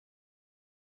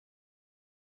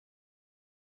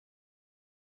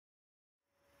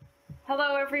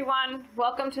Hello, everyone.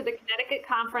 Welcome to the Connecticut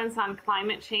Conference on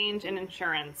Climate Change and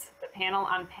Insurance, the panel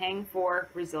on paying for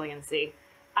resiliency.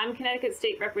 I'm Connecticut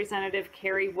State Representative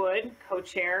Carrie Wood,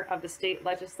 co-chair of the state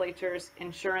legislature's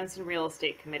Insurance and Real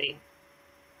Estate Committee.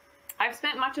 I've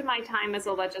spent much of my time as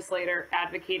a legislator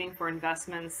advocating for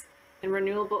investments in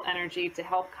renewable energy to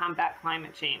help combat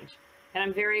climate change, and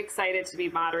I'm very excited to be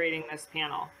moderating this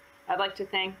panel. I'd like to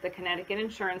thank the Connecticut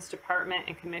Insurance Department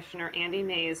and Commissioner Andy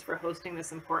Mays for hosting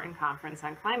this important conference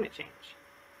on climate change.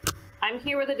 I'm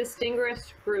here with a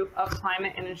distinguished group of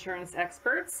climate and insurance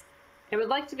experts and would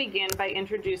like to begin by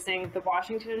introducing the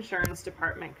Washington Insurance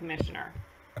Department Commissioner.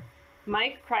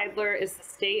 Mike Kreidler is the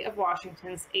state of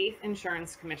Washington's 8th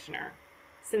insurance commissioner.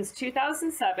 Since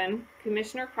 2007,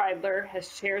 Commissioner Kreidler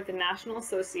has chaired the National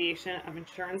Association of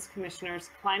Insurance Commissioners'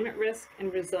 Climate Risk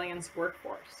and Resilience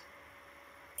Workforce.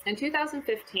 In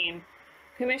 2015,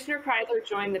 Commissioner Kreidler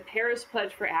joined the Paris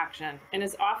Pledge for Action, and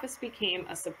his office became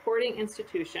a supporting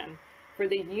institution for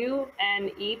the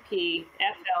UNEP-FL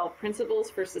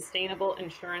Principles for Sustainable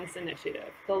Insurance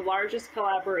Initiative, the largest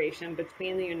collaboration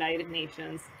between the United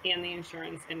Nations and the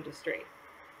insurance industry.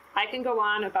 I can go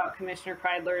on about Commissioner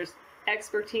Kreidler's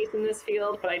expertise in this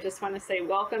field, but I just want to say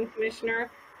welcome, Commissioner,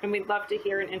 and we'd love to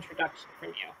hear an introduction from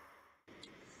you.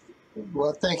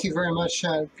 Well, thank you very much,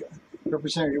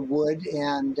 Representative Wood,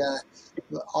 and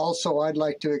also I'd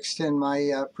like to extend my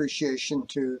appreciation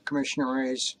to Commissioner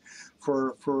Mays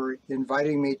for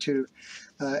inviting me to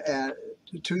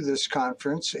this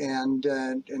conference, and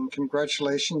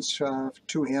congratulations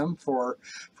to him for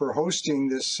hosting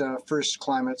this first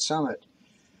climate summit.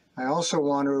 I also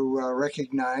want to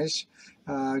recognize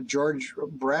George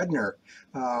Bradner.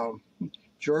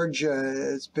 George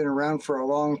has been around for a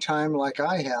long time like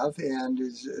I have, and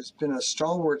has been a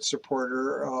stalwart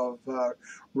supporter of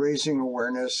raising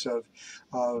awareness of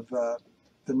the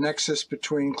nexus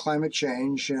between climate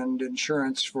change and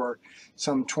insurance for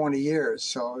some 20 years.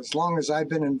 So as long as I've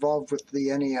been involved with the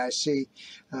NEIC,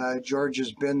 George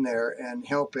has been there and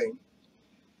helping.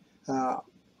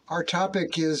 Our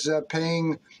topic is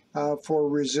paying for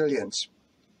resilience,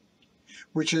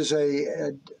 which is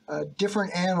a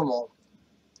different animal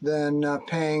than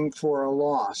paying for a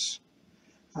loss.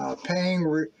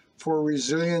 Paying for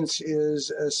resilience is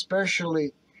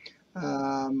especially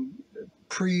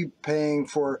pre-paying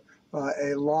for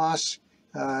a loss.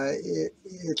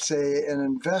 It's an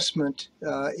investment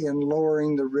in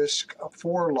lowering the risk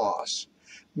for loss.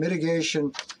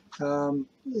 Mitigation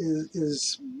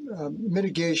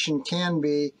mitigation can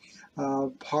be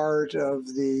part of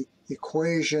the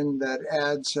equation that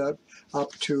adds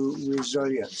up to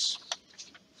resilience.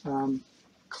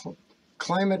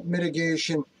 Climate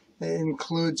mitigation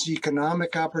includes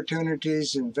economic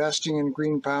opportunities, investing in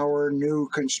green power, new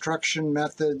construction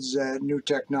methods, new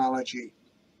technology.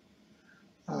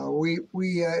 We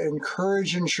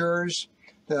encourage insurers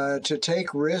to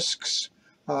take risks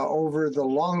over the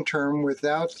long term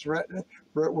without threatening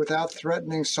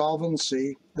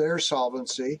their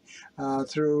solvency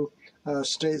through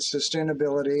state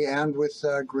sustainability and with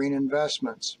green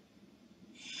investments.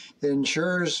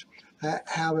 Insurers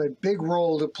have a big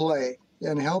role to play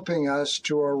in helping us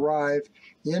to arrive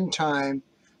in time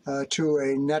to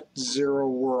a net zero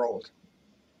world.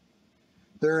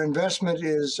 Their investment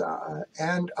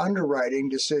and underwriting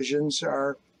decisions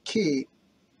are key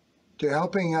to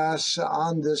helping us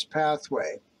on this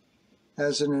pathway.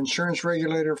 As an insurance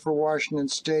regulator for Washington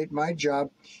State, my job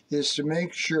is to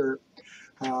make sure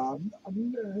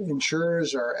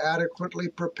insurers are adequately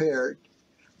prepared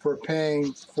for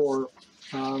paying for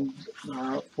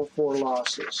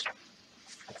losses.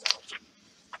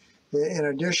 In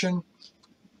addition,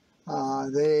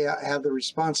 they have the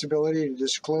responsibility to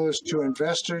disclose to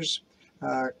investors,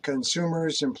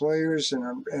 consumers, employers,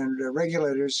 and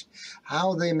regulators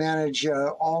how they manage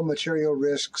all material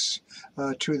risks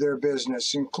to their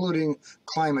business, including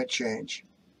climate change.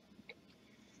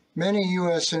 Many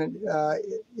U.S.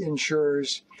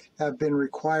 insurers have been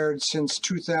required since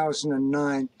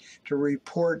 2009 to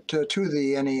report to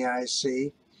the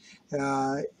NEIC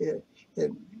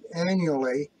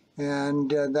annually, and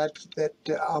that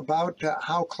about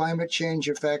how climate change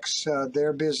affects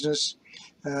their business,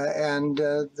 and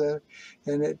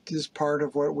it is part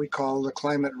of what we call the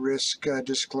Climate Risk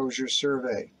Disclosure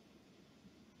Survey.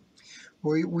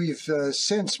 We've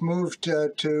since moved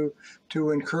to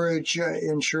encourage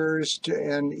insurers to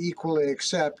and equally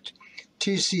accept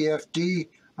TCFD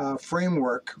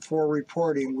framework for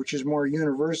reporting, which is more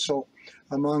universal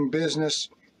among business,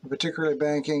 particularly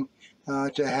banking,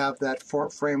 to have that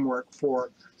framework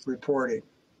for reporting.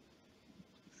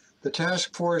 The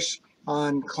task force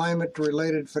on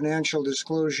climate-related financial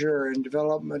disclosure and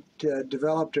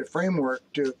developed a framework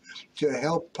to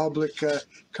help public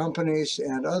companies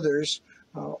and others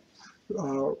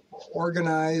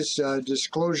organize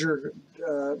disclosure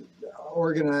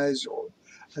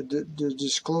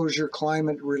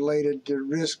climate-related to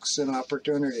risks and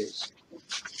opportunities.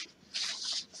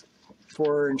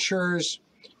 For insurers,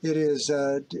 it is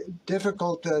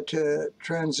difficult to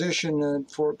transition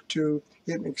for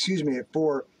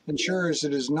insurers,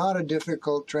 it is not a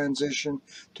difficult transition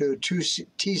to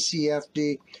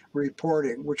TCFD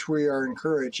reporting, which we are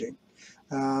encouraging.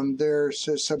 There's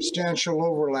a substantial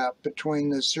overlap between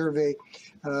the survey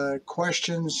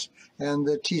questions and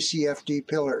the TCFD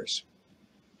pillars.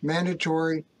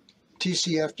 Mandatory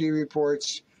TCFD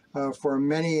reports for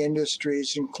many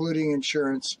industries, including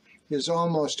insurance, is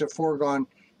almost a foregone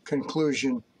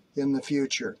conclusion in the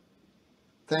future.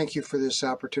 Thank you for this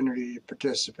opportunity to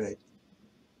participate.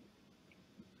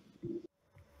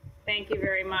 Thank you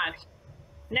very much.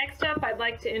 Next up, I'd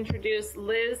like to introduce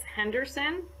Liz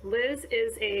Henderson. Liz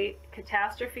is a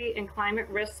catastrophe and climate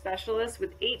risk specialist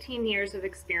with 18 years of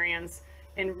experience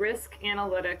in risk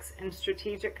analytics and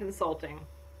strategic consulting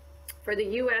for the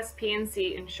U.S.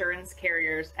 P&C insurance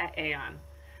carriers at Aon.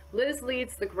 Liz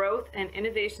leads the Growth and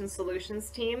Innovation Solutions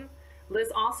team.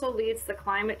 Liz also leads the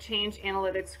Climate Change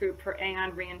Analytics Group for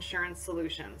Aon Reinsurance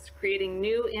Solutions, creating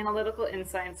new analytical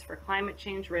insights for climate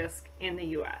change risk in the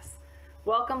U.S.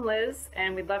 Welcome, Liz,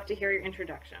 and we'd love to hear your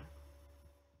introduction.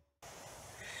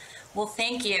 Well,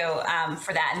 thank you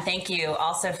for that, and thank you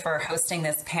also for hosting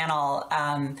this panel.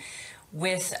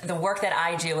 With the work that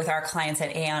I do with our clients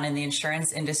at Aon in the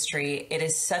insurance industry, it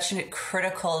is such a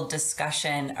critical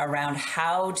discussion around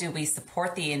how do we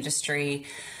support the industry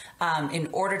in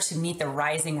order to meet the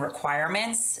rising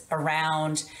requirements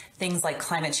around things like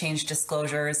climate change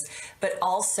disclosures, but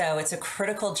also it's a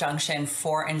critical junction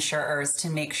for insurers to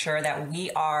make sure that we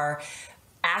are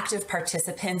active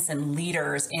participants and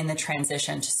leaders in the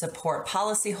transition to support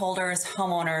policyholders,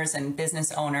 homeowners, and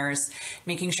business owners,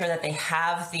 making sure that they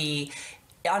have the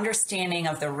understanding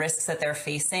of the risks that they're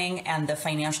facing and the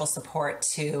financial support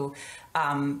to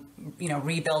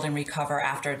rebuild and recover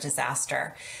after a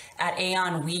disaster. At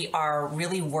Aon, we are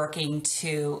really working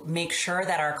to make sure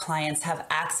that our clients have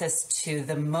access to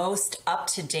the most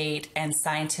up-to-date and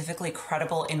scientifically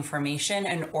credible information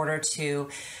in order to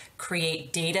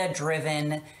create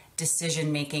data-driven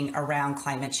decision-making around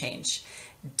climate change.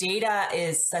 Data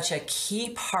is such a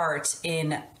key part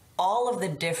in all of the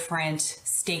different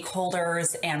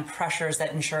stakeholders and pressures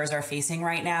that insurers are facing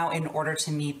right now in order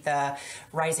to meet the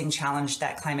rising challenge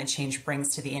that climate change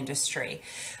brings to the industry.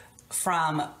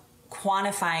 From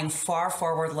quantifying far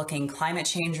forward-looking climate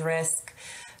change risk,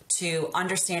 to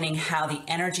understanding how the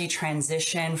energy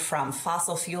transition from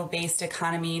fossil fuel-based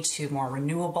economy to more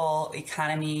renewable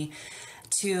economy,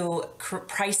 to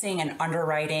pricing and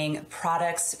underwriting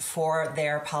products for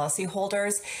their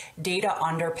policyholders. Data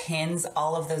underpins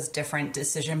all of those different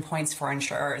decision points for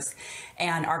insurers.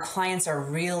 And our clients are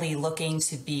really looking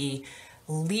to be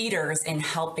leaders in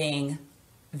helping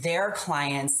their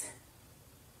clients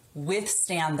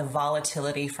withstand the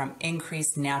volatility from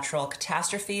increased natural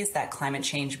catastrophes that climate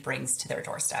change brings to their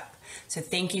doorstep. So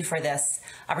thank you for this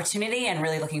opportunity and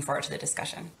really looking forward to the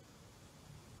discussion.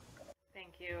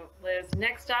 Thank you, Liz.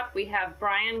 Next up, we have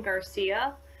Brian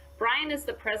Garcia. Brian is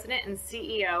the president and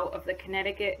CEO of the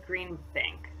Connecticut Green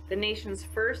Bank, the nation's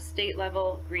first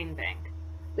state-level green bank.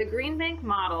 The Green Bank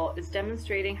model is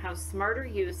demonstrating how smarter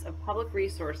use of public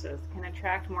resources can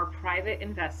attract more private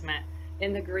investment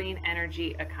in the green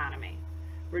energy economy,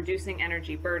 reducing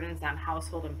energy burdens on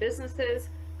households and businesses,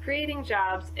 creating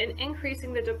jobs, and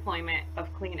increasing the deployment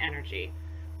of clean energy.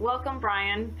 Welcome,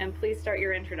 Brian, and please start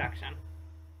your introduction.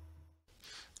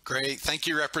 Great. Thank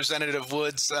you, Representative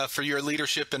Woods, for your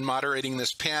leadership in moderating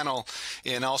this panel.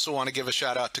 And I also want to give a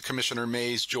shout out to Commissioner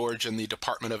Mays, George, and the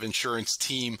Department of Insurance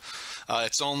team.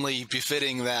 It's only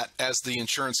befitting that as the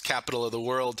insurance capital of the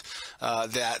world,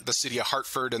 that the city of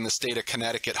Hartford and the state of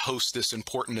Connecticut host this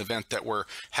important event that we're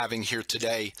having here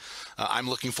today. I'm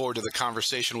looking forward to the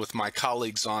conversation with my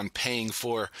colleagues on paying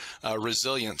for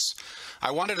resilience.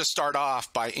 I wanted to start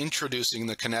off by introducing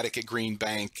the Connecticut Green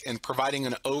Bank and providing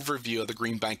an overview of the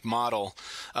Green Bank model.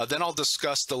 Then I'll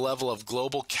discuss the level of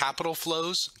global capital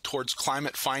flows towards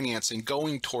climate financing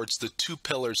going towards the two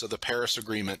pillars of the Paris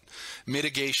Agreement,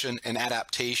 mitigation and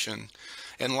adaptation.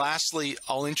 And lastly,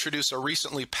 I'll introduce a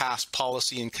recently passed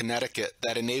policy in Connecticut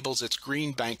that enables its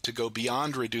green bank to go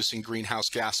beyond reducing greenhouse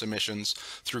gas emissions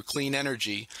through clean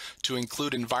energy to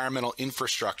include environmental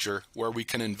infrastructure where we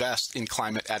can invest in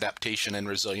climate adaptation and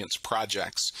resilience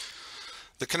projects.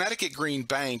 The Connecticut Green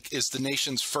Bank is the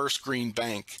nation's first green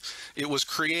bank. It was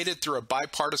created through a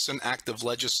bipartisan act of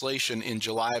legislation in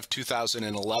July of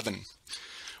 2011.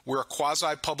 We're a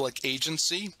quasi-public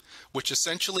agency, which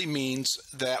essentially means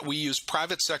that we use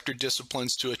private sector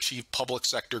disciplines to achieve public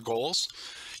sector goals.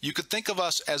 You could think of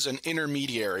us as an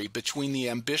intermediary between the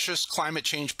ambitious climate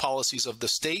change policies of the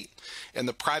state and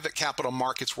the private capital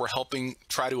markets we're helping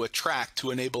try to attract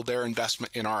to enable their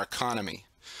investment in our economy.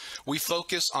 We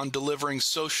focus on delivering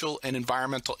social and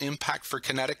environmental impact for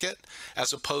Connecticut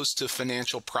as opposed to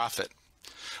financial profit.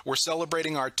 We're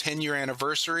celebrating our 10-year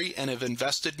anniversary and have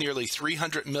invested nearly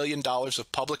 $300 million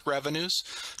of public revenues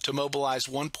to mobilize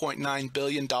 $1.9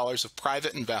 billion of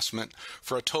private investment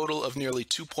for a total of nearly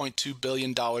 $2.2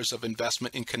 billion of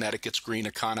investment in Connecticut's green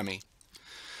economy.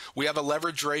 We have a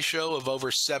leverage ratio of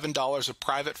over $7 of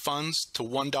private funds to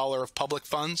 $1 of public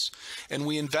funds, and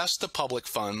we invest the public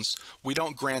funds. We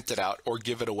don't grant it out or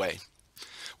give it away.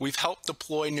 We've helped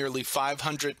deploy nearly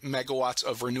 500 megawatts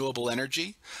of renewable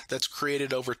energy that's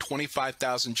created over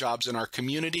 25,000 jobs in our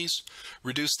communities,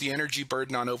 reduced the energy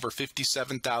burden on over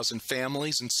 57,000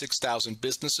 families and 6,000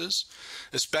 businesses,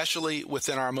 especially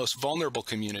within our most vulnerable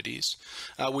communities.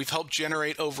 We've helped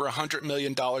generate over $100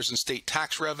 million in state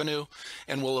tax revenue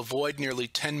and will avoid nearly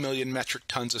 10 million metric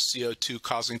tons of CO2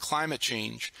 causing climate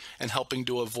change and helping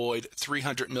to avoid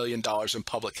 $300 million in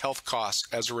public health costs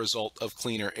as a result of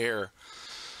cleaner air.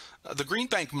 The Green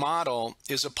Bank model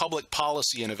is a public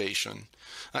policy innovation.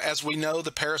 As we know,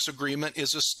 the Paris Agreement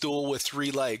is a stool with three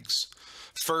legs.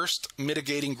 First,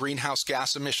 mitigating greenhouse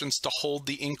gas emissions to hold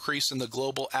the increase in the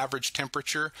global average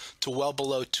temperature to well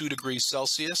below 2 degrees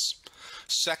Celsius.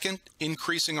 Second,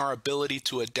 increasing our ability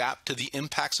to adapt to the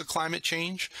impacts of climate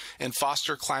change and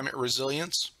foster climate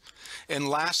resilience. And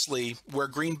lastly, where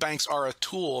green banks are a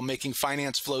tool, making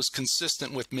finance flows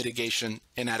consistent with mitigation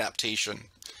and adaptation.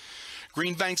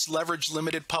 Green banks leverage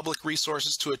limited public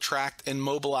resources to attract and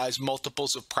mobilize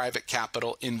multiples of private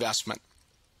capital investment.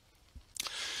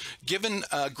 Given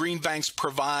green banks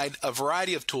provide a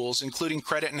variety of tools, including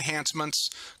credit enhancements,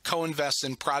 co-invest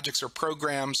in projects or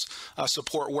programs,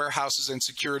 support warehouses and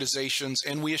securitizations,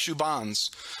 and we issue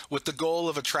bonds with the goal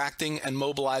of attracting and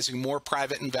mobilizing more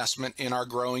private investment in our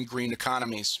growing green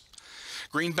economies.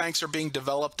 Green banks are being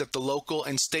developed at the local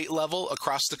and state level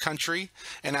across the country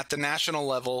and at the national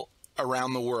level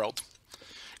around the world.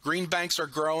 Green banks are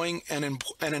growing and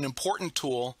an important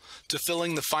tool to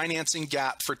filling the financing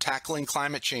gap for tackling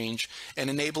climate change and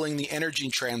enabling the energy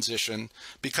transition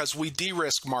because we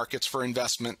de-risk markets for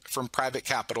investment from private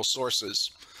capital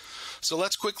sources. So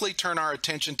let's quickly turn our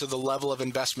attention to the level of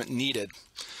investment needed.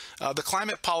 The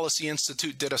Climate Policy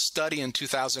Institute did a study in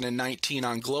 2019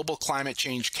 on global climate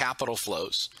change capital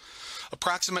flows.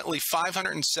 Approximately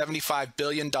 $575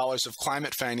 billion of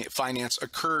climate finance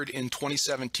occurred in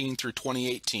 2017 through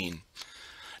 2018.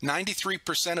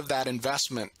 93% of that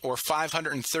investment, or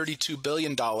 $532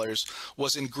 billion,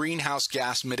 was in greenhouse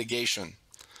gas mitigation.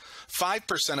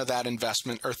 5% of that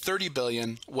investment, or $30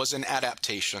 billion, was in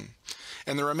adaptation.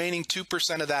 And the remaining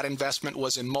 2% of that investment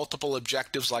was in multiple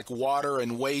objectives like water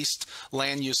and waste,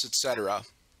 land use, etc.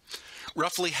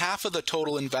 Roughly half of the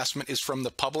total investment is from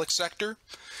the public sector,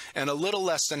 and a little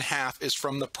less than half is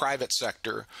from the private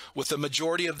sector, with the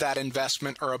majority of that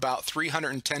investment, or about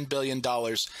 $310 billion,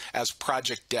 as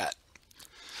project debt.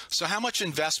 So how much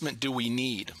investment do we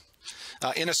need?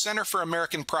 In a Center for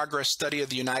American Progress study of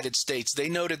the United States, they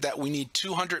noted that we need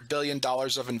 $200 billion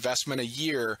of investment a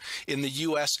year in the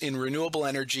U.S. in renewable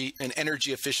energy and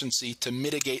energy efficiency to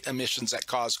mitigate emissions that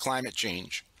cause climate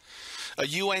change. A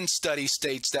UN study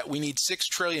states that we need $6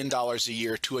 trillion a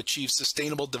year to achieve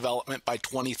sustainable development by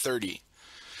 2030.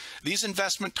 These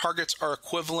investment targets are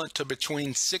equivalent to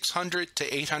between $600 to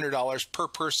 $800 per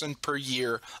person per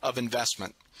year of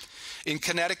investment. In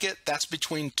Connecticut, that's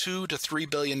between $2 to $3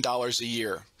 billion a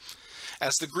year.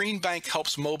 As the Green Bank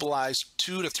helps mobilize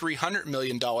 $200 to $300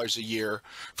 million a year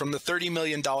from the $30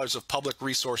 million of public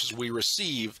resources we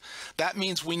receive, that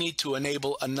means we need to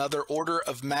enable another order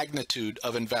of magnitude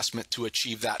of investment to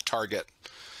achieve that target.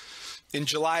 In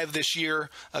July of this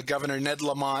year, Governor Ned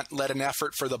Lamont led an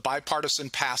effort for the bipartisan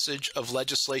passage of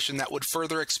legislation that would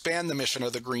further expand the mission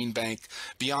of the Green Bank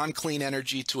beyond clean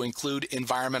energy to include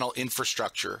environmental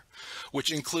infrastructure, which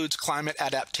includes climate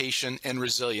adaptation and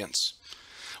resilience.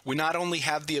 We not only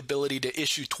have the ability to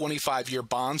issue 25-year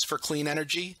bonds for clean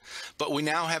energy, but we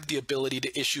now have the ability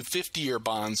to issue 50-year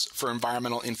bonds for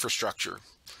environmental infrastructure.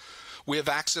 We have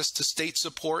access to state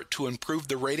support to improve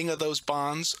the rating of those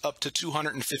bonds up to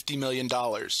 $250 million.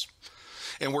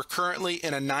 and we're currently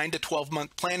in a 9 to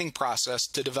 12-month planning process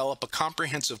to develop a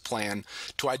comprehensive plan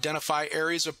to identify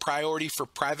areas of priority for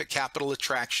private capital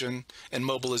attraction and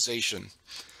mobilization.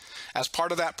 As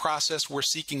part of that process, we're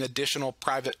seeking additional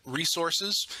private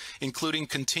resources, including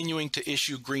continuing to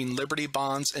issue Green Liberty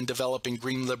bonds and developing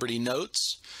Green Liberty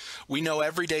notes. We know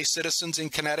everyday citizens in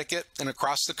Connecticut and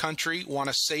across the country want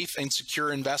a safe and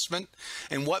secure investment,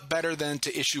 and what better than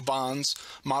to issue bonds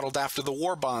modeled after the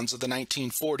war bonds of the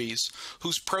 1940s,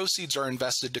 whose proceeds are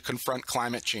invested to confront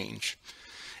climate change.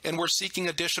 And we're seeking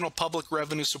additional public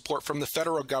revenue support from the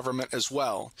federal government as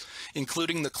well,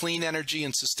 including the Clean Energy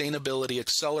and Sustainability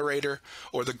Accelerator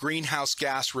or the Greenhouse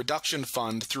Gas Reduction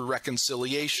Fund through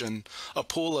reconciliation, a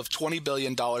pool of $20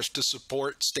 billion to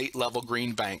support state-level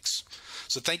green banks.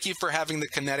 So thank you for having the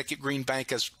Connecticut Green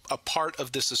Bank as a part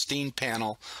of this esteemed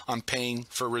panel on paying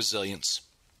for resilience.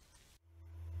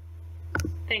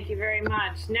 Thank you very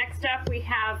much. Next up, we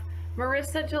have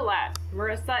Marissa Gillette.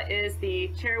 Marissa is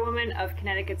the chairwoman of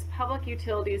Connecticut's Public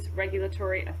Utilities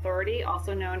Regulatory Authority,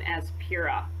 also known as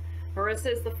PURA.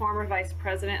 Marissa is the former vice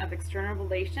president of external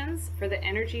relations for the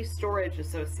Energy Storage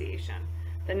Association,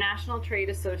 the national trade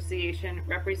association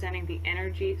representing the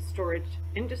energy storage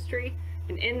industry.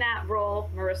 And in that role,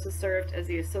 Marissa served as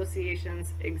the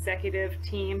association's executive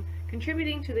team,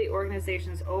 contributing to the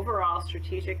organization's overall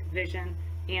strategic vision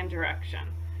and direction.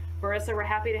 Marissa, we're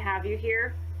happy to have you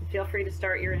here. Feel free to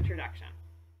start your introduction.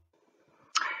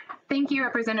 Thank you,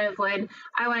 Representative Wood.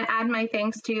 I want to add my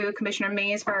thanks to Commissioner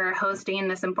Mays for hosting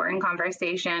this important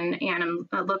conversation, and I'm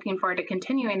looking forward to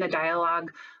continuing the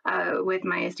dialogue with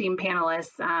my esteemed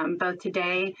panelists, both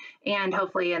today and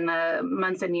hopefully in the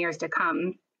months and years to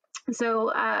come.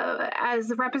 So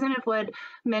as Representative Wood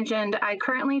mentioned, I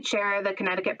currently chair the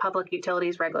Connecticut Public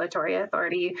Utilities Regulatory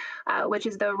Authority, which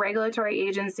is the regulatory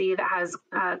agency that has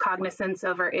cognizance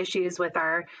over issues with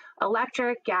our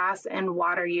electric, gas, and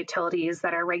water utilities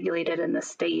that are regulated in the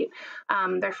state.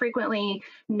 They're frequently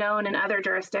known in other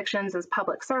jurisdictions as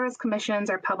public service commissions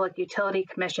or public utility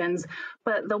commissions,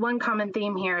 but the one common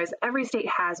theme here is every state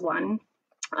has one.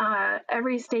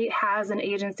 Every state has an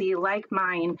agency like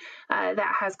mine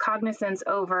that has cognizance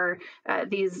over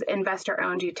these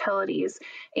investor-owned utilities.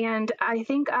 And I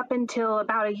think up until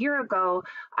about a year ago,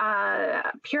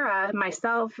 PURA,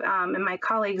 myself, and my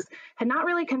colleagues had not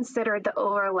really considered the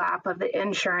overlap of the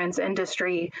insurance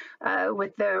industry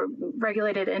with the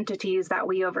regulated entities that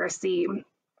we oversee.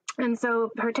 And so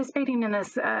participating in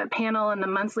this panel in the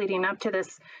months leading up to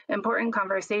this important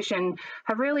conversation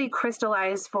have really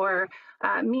crystallized for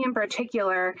me in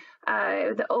particular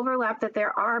the overlap that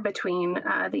there are between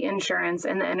the insurance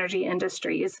and the energy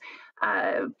industries.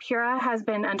 PURA has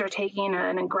been undertaking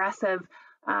an aggressive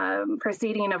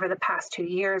proceeding over the past 2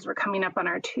 years. We're coming up on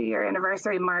our 2-year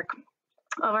anniversary mark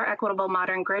of our equitable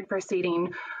modern grid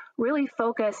proceeding, really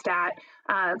focused at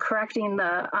correcting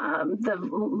the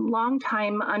long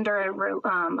time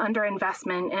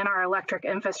underinvestment in our electric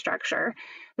infrastructure.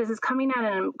 This is coming at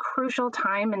a crucial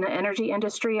time in the energy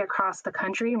industry across the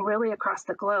country and really across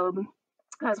the globe,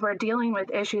 as we're dealing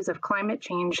with issues of climate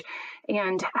change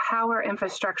and how our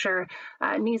infrastructure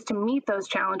needs to meet those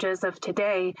challenges of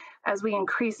today as we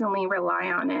increasingly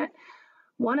rely on it.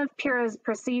 One of PURA's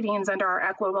proceedings under our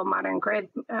Equitable Modern Grid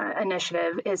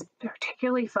initiative is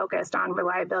particularly focused on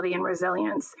reliability and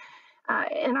resilience.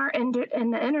 In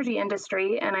the energy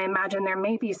industry, and I imagine there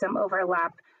may be some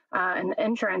overlap in the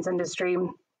insurance industry,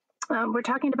 we're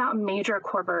talking about major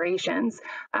corporations,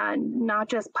 not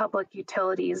just public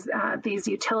utilities. These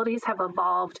utilities have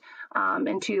evolved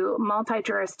into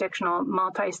multi-jurisdictional,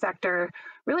 multi-sector,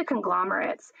 really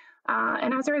conglomerates.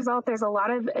 And as a result, there's a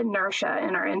lot of inertia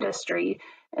in our industry.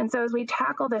 And so as we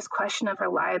tackle this question of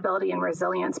reliability and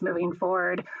resilience moving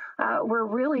forward, we're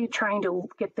really trying to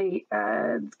get the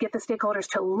stakeholders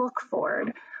to look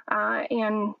forward.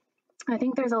 And I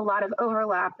think there's a lot of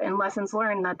overlap and lessons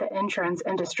learned that the insurance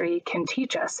industry can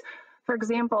teach us. For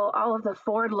example, all of the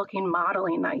forward-looking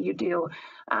modeling that you do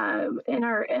in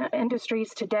our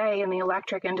industries today, in the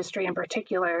electric industry in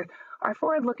particular, our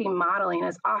forward-looking modeling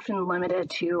is often limited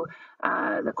to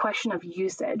the question of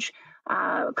usage,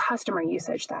 customer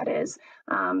usage, that is,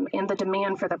 and the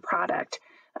demand for the product.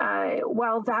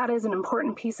 While that is an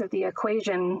important piece of the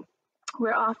equation,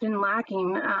 we're often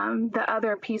lacking the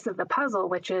other piece of the puzzle,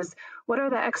 which is what are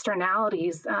the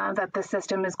externalities that the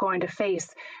system is going to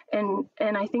face? And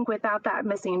I think without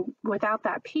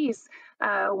that piece,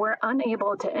 we're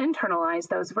unable to internalize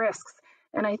those risks.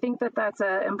 And I think that that's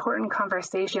an important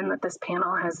conversation that this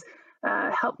panel has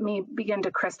helped me begin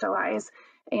to crystallize.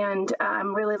 And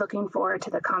I'm really looking forward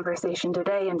to the conversation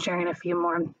today and sharing a few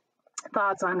more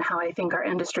thoughts on how I think our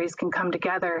industries can come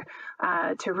together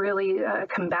to really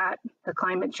combat the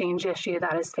climate change issue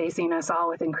that is facing us all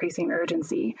with increasing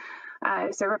urgency.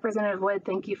 So Representative Wood,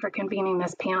 thank you for convening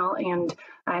this panel, and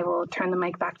I will turn the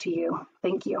mic back to you.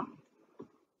 Thank you.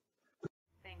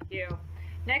 Thank you.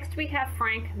 Next, we have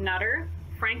Frank Nutter.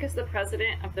 Frank is the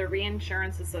president of the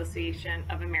Reinsurance Association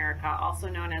of America, also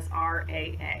known as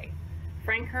RAA.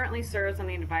 Frank currently serves on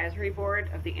the advisory board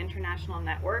of the International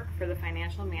Network for the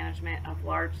Financial Management of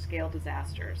Large-Scale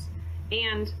Disasters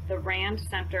and the RAND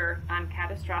Center on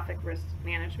Catastrophic Risk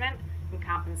Management and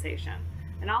Compensation,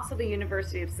 and also the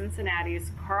University of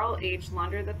Cincinnati's Carl H.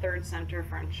 Lunder III Center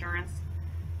for Insurance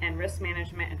and Risk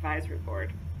Management Advisory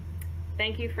Board.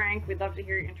 Thank you, Frank. We'd love to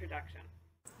hear your introduction.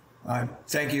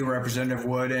 Thank you, Representative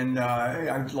Wood, and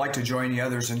I'd like to join the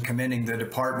others in commending the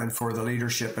department for the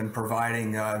leadership in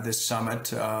providing this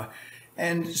summit,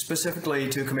 and specifically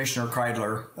to Commissioner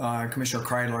Kreidler. Commissioner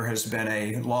Kreidler has been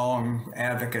a long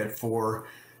advocate for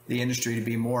the industry to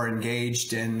be more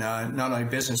engaged in not only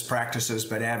business practices,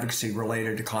 but advocacy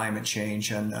related to climate change,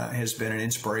 and has been an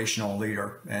inspirational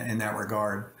leader in that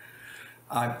regard.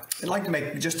 I'd like to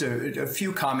make just a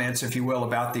few comments, if you will,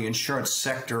 about the insurance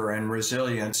sector and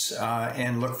resilience,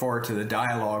 and look forward to the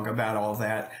dialogue about all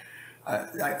that.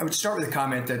 I would start with a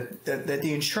comment that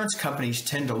the insurance companies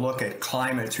tend to look at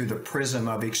climate through the prism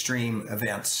of extreme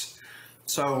events.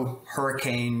 So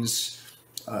hurricanes,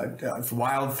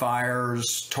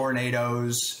 wildfires,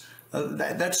 tornadoes,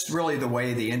 that's really the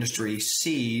way the industry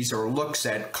sees or looks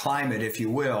at climate, if you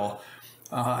will.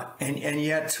 And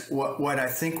yet what I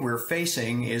think we're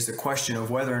facing is the question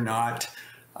of whether or not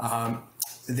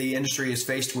the industry is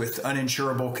faced with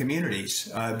uninsurable communities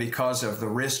because of the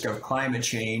risk of climate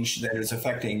change that is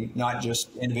affecting not just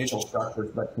individual structures,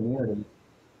 but communities.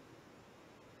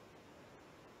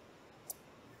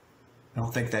 I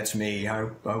don't think that's me. I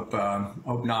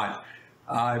hope not.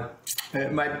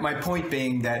 My point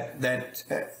being that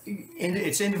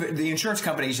the insurance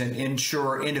companies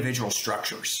insure individual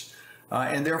structures.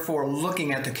 And therefore,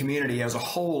 looking at the community as a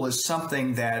whole is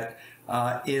something that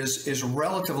is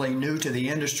relatively new to the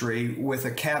industry, with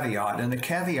a caveat. And the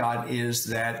caveat is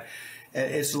that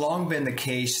it's long been the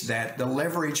case that the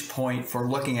leverage point for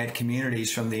looking at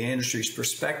communities from the industry's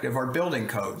perspective are building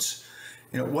codes.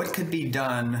 You know, what could be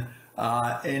done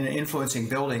in influencing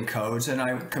building codes? And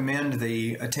I commend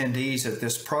the attendees at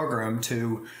this program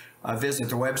to visit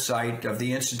the website of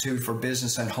the Institute for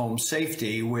Business and Home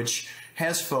Safety, which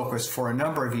has focused for a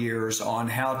number of years on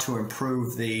how to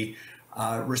improve the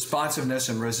responsiveness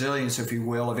and resilience, if you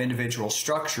will, of individual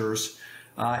structures,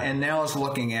 and now is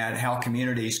looking at how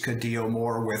communities could deal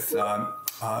more with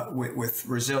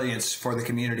resilience for the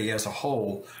community as a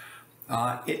whole.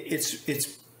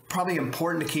 It's probably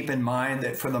important to keep in mind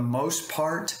that for the most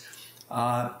part,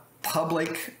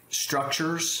 public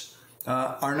structures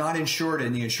are not insured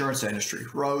in the insurance industry.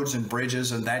 Roads and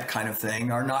bridges and that kind of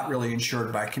thing are not really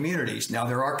insured by communities. Now,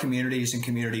 there are communities and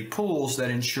community pools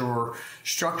that insure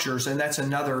structures, and that's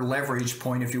another leverage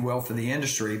point, if you will, for the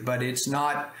industry. But it's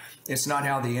not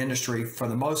how the industry, for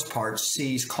the most part,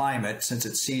 sees climate, since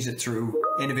it sees it through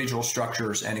individual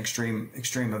structures and extreme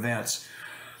events.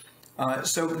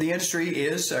 So the industry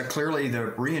is clearly, the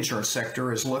reinsurance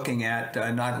sector is looking at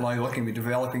not only looking at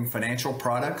developing financial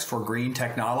products for green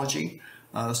technology,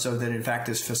 so that in fact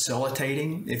is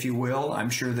facilitating, if you will. I'm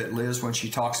sure that Liz, when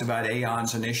she talks about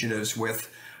Aon's initiatives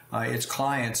with its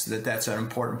clients, that's an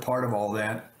important part of all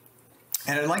that.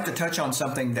 And I'd like to touch on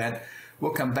something that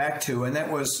we'll come back to, and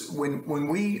that was when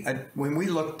we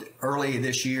looked early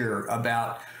this year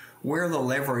about where the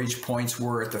leverage points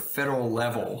were at the federal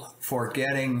level for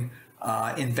getting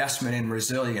investment in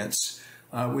resilience.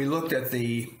 We looked at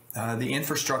the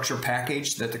infrastructure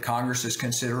package that the Congress is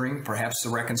considering, perhaps the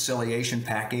reconciliation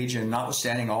package, and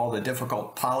notwithstanding all the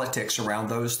difficult politics around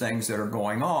those things that are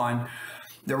going on,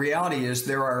 the reality is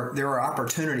there are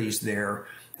opportunities there.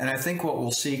 And I think what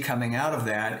we'll see coming out of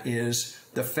that is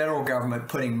the federal government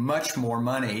putting much more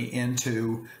money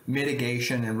into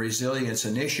mitigation and resilience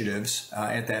initiatives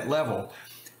at that level.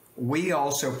 We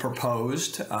also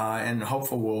proposed, and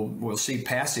hopefully we'll see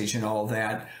passage in all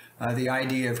that, the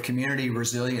idea of community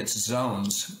resilience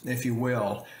zones, if you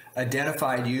will,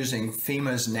 identified using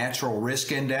FEMA's Natural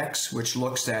Risk Index, which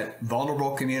looks at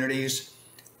vulnerable communities,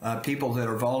 people that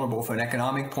are vulnerable from an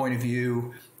economic point of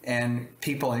view, and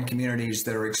people in communities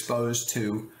that are exposed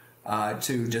to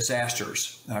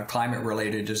disasters,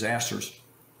 climate-related disasters.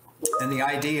 And the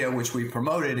idea which we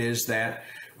promoted is that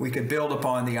we could build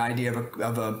upon the idea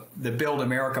of the Build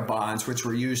America bonds, which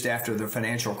were used after the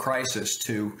financial crisis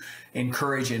to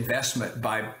encourage investment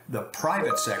by the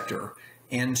private sector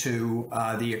into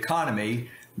the economy,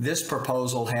 this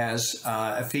proposal has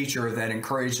a feature that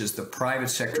encourages the private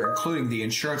sector, including the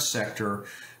insurance sector,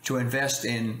 to invest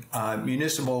in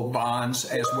municipal bonds,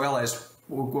 as well as,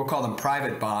 we'll call them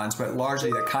private bonds, but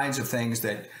largely the kinds of things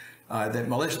that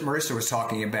Marissa was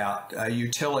talking about,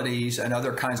 utilities and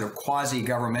other kinds of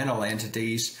quasi-governmental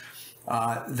entities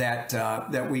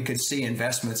that we could see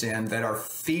investments in that are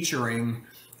featuring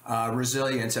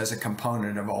resilience as a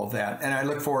component of all of that. And I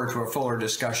look forward to a fuller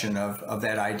discussion of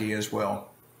that idea as well.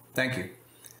 Thank you.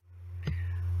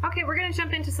 Okay, we're going to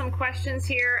jump into some questions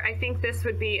here. I think this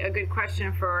would be a good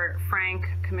question for Frank,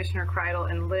 Commissioner Kreidel,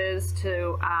 and Liz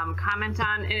to comment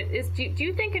on. Do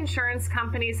you think insurance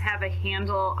companies have a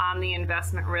handle on the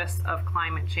investment risks of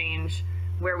climate change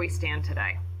where we stand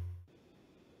today?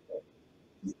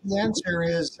 The answer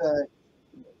is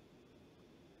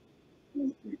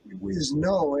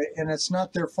no, and it's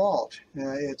not their fault.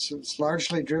 It's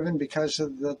largely driven because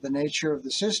of the nature of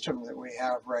the system that we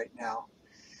have right now.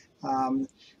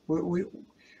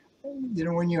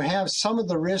 When you have some of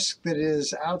the risk that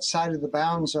is outside of the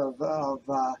bounds of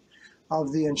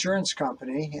the insurance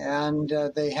company, and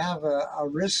they have a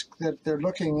risk that they're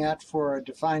looking at for a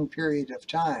defined period of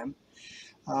time,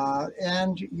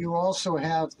 and you also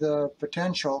have the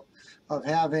potential of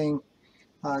having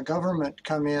government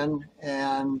come in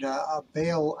and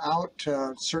bail out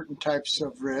certain types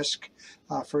of risk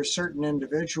for certain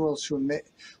individuals who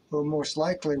most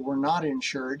likely were not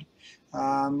insured.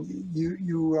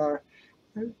 You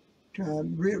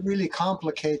really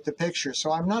complicate the picture.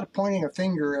 So I'm not pointing a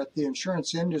finger at the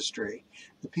insurance industry,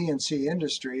 the P&C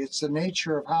industry. It's the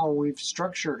nature of how we've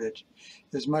structured it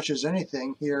as much as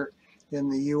anything here in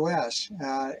the U.S.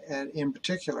 In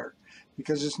particular,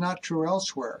 because it's not true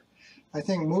elsewhere. I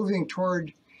think moving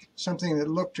toward something that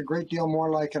looked a great deal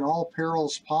more like an all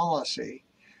perils policy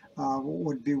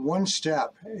would be one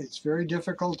step. It's very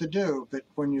difficult to do, but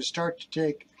when you start to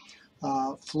take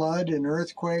flood and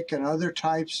earthquake and other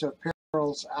types of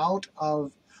perils out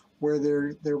of where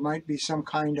there might be some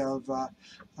kind of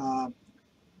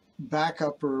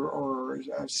backup or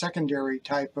a secondary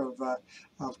type of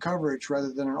coverage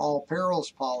rather than an all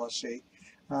perils policy,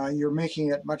 you're making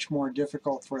it much more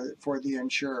difficult for the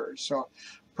insurers. So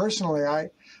personally,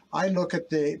 I look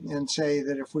at and say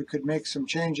that if we could make some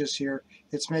changes here,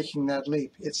 it's making that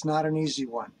leap. It's not an easy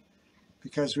one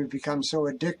because we've become so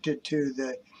addicted to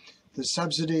the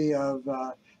subsidy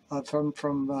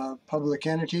from public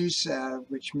entities,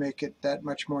 which make it that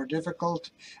much more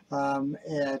difficult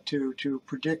to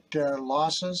predict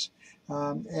losses.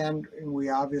 And we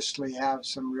obviously have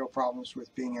some real problems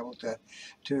with being able to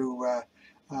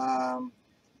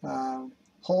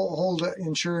hold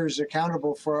insurers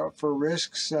accountable for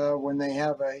risks when they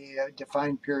have a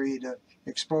defined period of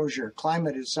exposure.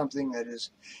 Climate is something that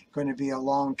is going to be a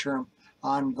long-term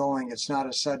ongoing. It's not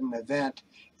a sudden event.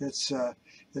 It's a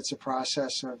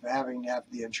process of having to have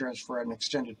the insurance for an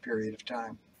extended period of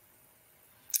time.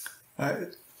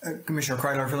 Commissioner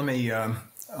Kreidler, let me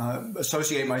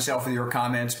associate myself with your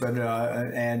comments, but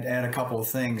and add a couple of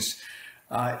things.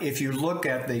 If you look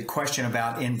at the question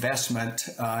about investment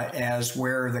as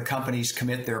where the companies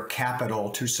commit their capital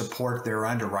to support their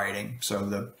underwriting, so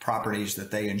the properties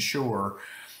that they insure,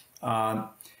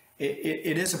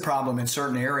 it is a problem in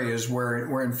certain areas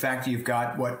where in fact you've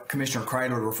got what Commissioner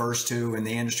Kreidler refers to and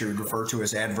the industry would refer to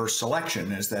as adverse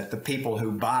selection, is that the people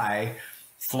who buy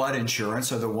flood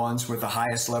insurance are the ones with the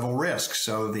highest level risk.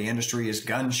 So the industry is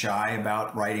gun shy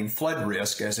about writing flood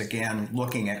risk as, again,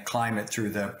 looking at climate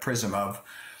through the prism of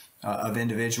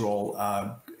individual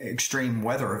extreme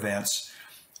weather events.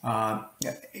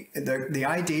 The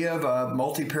idea of a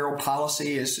multi-peril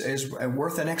policy is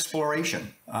worth an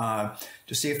exploration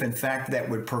to see if in fact that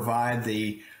would provide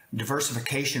the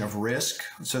diversification of risk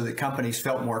so that companies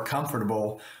felt more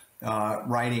comfortable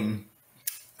writing,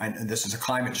 and this is a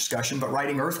climate discussion, but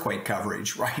writing earthquake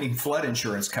coverage, writing flood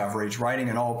insurance coverage, writing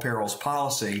an all perils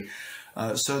policy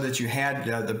so that you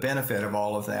had the benefit of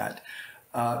all of that.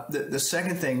 The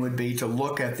second thing would be to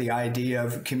look at the idea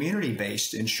of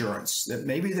community-based insurance, that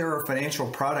maybe there are financial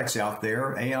products out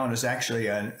there. Aon is actually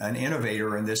an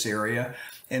innovator in this area,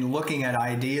 and looking at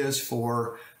ideas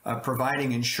for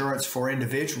providing insurance for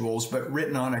individuals, but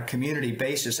written on a community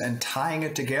basis and tying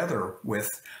it together with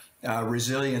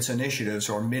resilience initiatives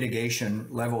or mitigation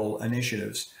level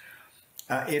initiatives.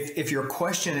 If your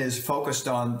question is focused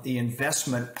on the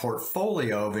investment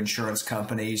portfolio of insurance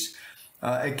companies,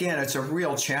 again, it's a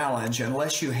real challenge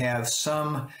unless you have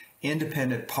some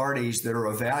independent parties that are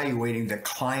evaluating the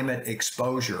climate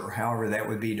exposure, however that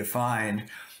would be defined,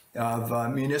 of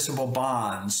municipal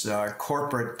bonds,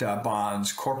 corporate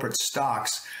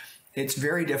stocks. it's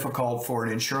very difficult for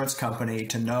an insurance company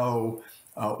to know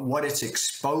what its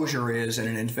exposure is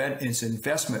in its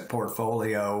investment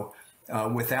portfolio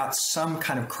without some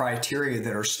kind of criteria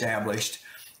that are established.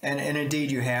 And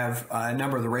indeed, you have a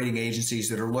number of the rating agencies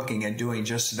that are looking at doing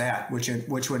just that,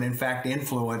 which would in fact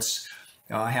influence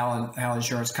how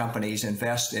insurance companies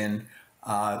invest in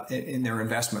their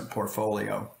investment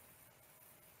portfolio.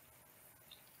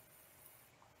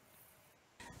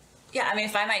 Yeah, I mean,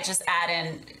 if I might just add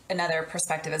in another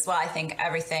perspective as well, I think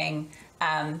everything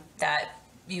that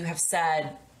you have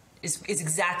said is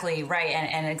exactly right,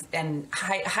 and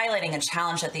highlighting a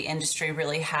challenge that the industry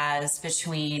really has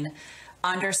between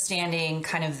understanding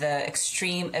kind of the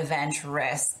extreme event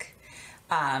risk,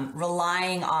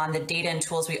 relying on the data and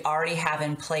tools we already have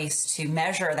in place to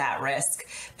measure that risk,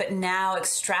 but now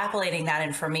extrapolating that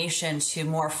information to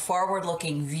more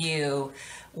forward-looking view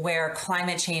where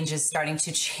climate change is starting to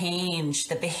change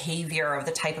the behavior of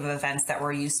the type of events that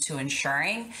we're used to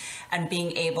insuring, and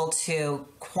being able to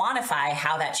quantify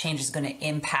how that change is going to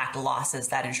impact losses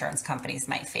that insurance companies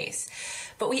might face.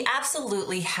 But we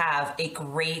absolutely have a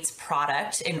great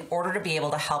product in order to be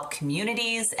able to help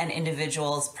communities and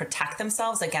individuals protect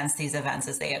themselves against these events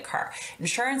as they occur.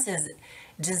 Insurance is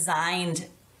designed,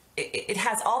 it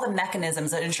has all the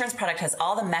mechanisms, an insurance product has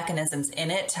all the mechanisms in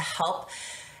it to help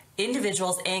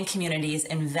individuals and communities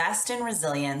invest in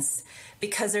resilience,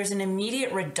 because there's an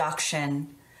immediate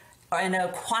reduction and a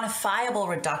quantifiable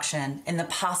reduction in the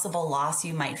possible loss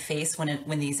you might face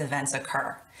when these events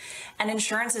occur. And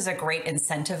insurance is a great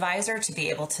incentivizer to be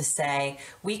able to say,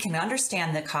 we can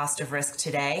understand the cost of risk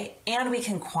today, and we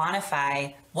can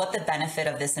quantify what the benefit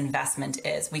of this investment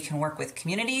is. We can work with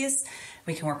communities,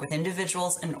 we can work with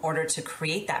individuals in order to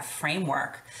create that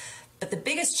framework. But the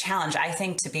biggest challenge, I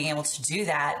think, to being able to do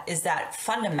that is that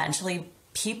fundamentally,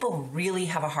 people really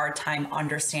have a hard time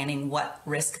understanding what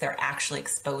risk they're actually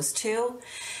exposed to,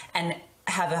 and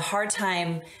have a hard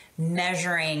time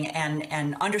measuring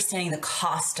and understanding the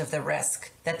cost of the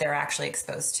risk that they're actually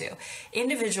exposed to.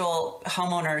 Individual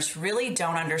homeowners really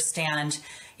don't understand,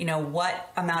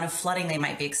 what amount of flooding they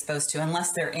might be exposed to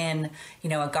unless they're in,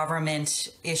 a government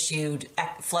issued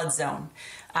flood zone.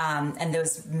 And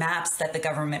those maps that the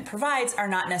government provides are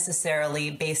not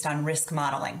necessarily based on risk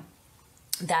modeling.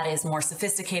 That is more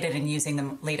sophisticated in using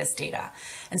the latest data.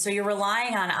 And so you're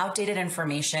relying on outdated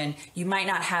information. You might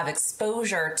not have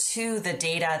exposure to the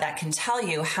data that can tell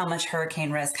you how much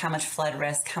hurricane risk, how much flood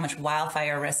risk, how much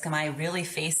wildfire risk am I really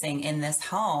facing in this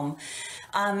home,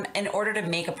 in order to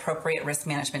make appropriate risk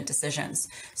management decisions.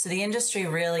 So the industry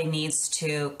really needs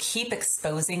to keep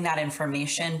exposing that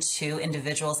information to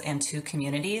individuals and to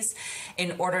communities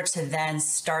in order to then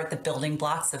start the building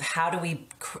blocks of how do we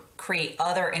create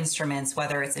other instruments,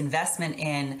 whether it's investment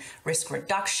in risk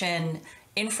reduction,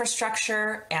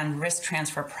 infrastructure, and risk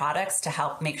transfer products to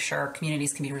help make sure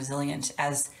communities can be resilient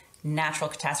as natural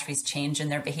catastrophes change in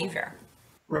their behavior.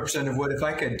 Representative Wood, if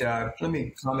I could, let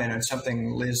me comment on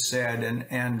something Liz said,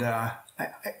 and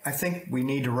I think we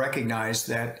need to recognize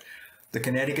that the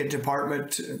Connecticut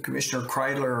Department, Commissioner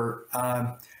Kreidler,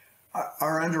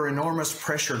 are under enormous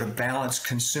pressure to balance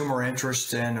consumer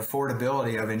interest and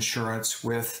affordability of insurance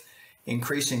with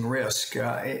increasing risk.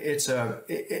 It's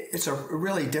a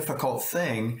really difficult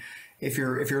thing. If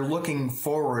you're looking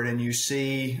forward and you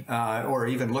see, or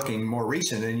even looking more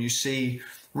recent, and you see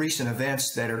recent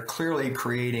events that are clearly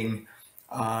creating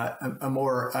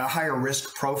a higher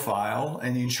risk profile,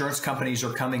 and the insurance companies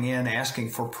are coming in asking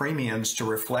for premiums to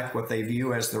reflect what they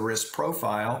view as the risk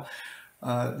profile.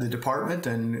 The department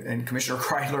and Commissioner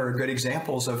Kreidler are good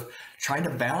examples of trying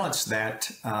to balance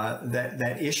that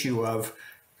issue of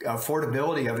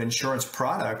affordability of insurance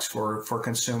products for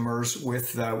consumers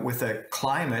with a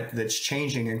climate that's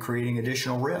changing and creating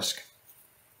additional risk.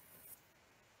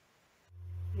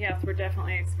 Yes, we're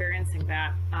definitely experiencing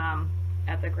that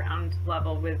at the ground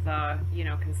level with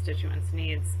constituents'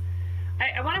 needs.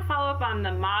 I want to follow up on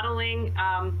the modeling.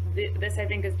 This, I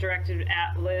think, is directed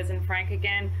at Liz and Frank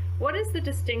again. What is the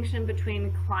distinction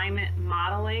between climate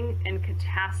modeling and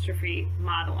catastrophe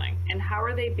modeling, and how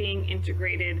are they being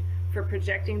integrated for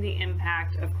projecting the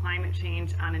impact of climate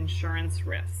change on insurance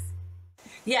risks?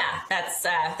 Yeah, that's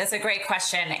a great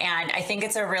question, and I think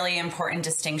it's a really important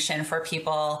distinction for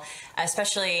people,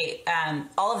 especially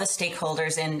all of the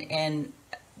stakeholders in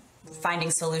finding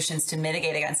solutions to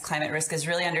mitigate against climate risk is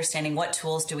really understanding what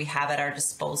tools do we have at our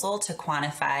disposal to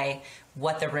quantify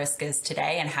what the risk is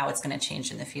today and how it's going to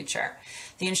change in the future.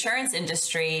 The insurance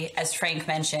industry, as Frank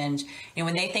mentioned,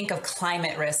 when they think of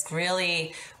climate risk,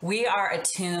 really, we are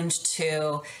attuned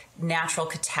to natural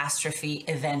catastrophe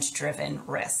event-driven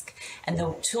risk. And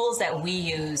the tools that we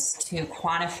use to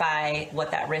quantify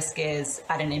what that risk is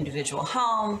at an individual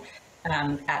home,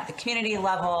 at the community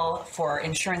level, for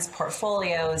insurance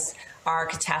portfolios, are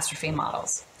catastrophe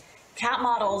models. CAT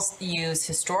models use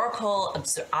historical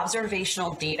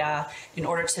observational data in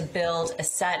order to build a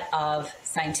set of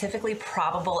scientifically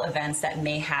probable events that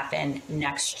may happen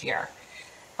next year.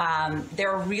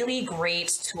 They're really great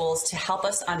tools to help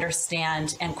us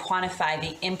understand and quantify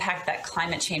the impact that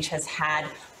climate change has had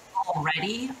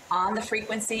already on the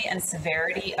frequency and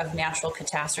severity of natural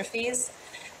catastrophes,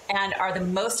 and are the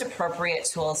most appropriate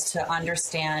tools to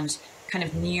understand kind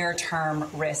of near-term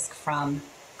risk from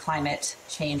climate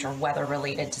change or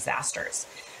weather-related disasters.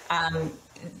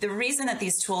 The reason that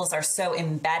these tools are so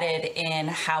embedded in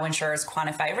how insurers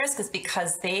quantify risk is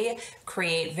because they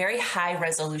create very high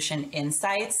resolution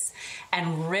insights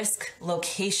and risk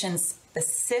location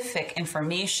specific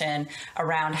information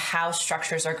around how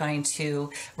structures are going to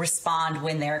respond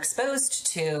when they're exposed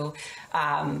to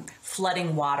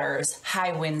flooding waters,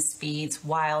 high wind speeds,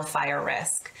 wildfire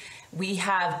risk. We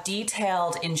have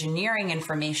detailed engineering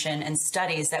information and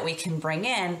studies that we can bring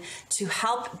in to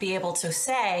help be able to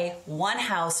say one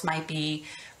house might be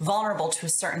vulnerable to a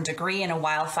certain degree in a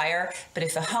wildfire, but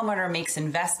if the homeowner makes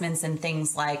investments in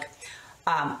things like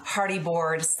hardy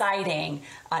board siding,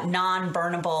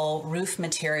 non-burnable roof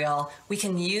material, we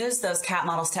can use those CAT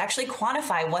models to actually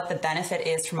quantify what the benefit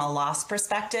is from a loss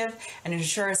perspective, and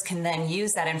insurers can then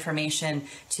use that information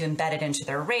to embed it into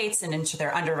their rates and into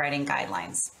their underwriting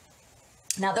guidelines.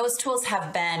 Now, those tools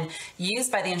have been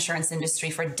used by the insurance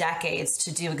industry for decades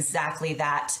to do exactly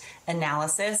that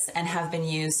analysis and have been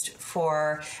used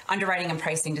for underwriting and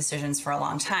pricing decisions for a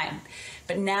long time.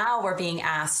 But now we're being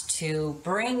asked to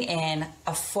bring in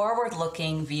a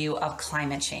forward-looking view of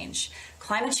climate change.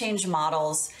 Climate change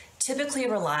models typically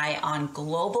rely on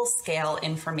global scale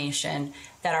information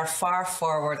that are far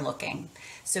forward-looking.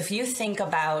 So if you think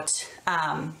about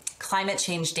climate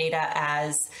change data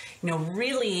as,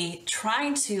 really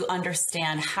trying to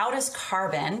understand how does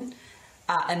carbon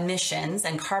emissions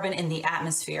and carbon in the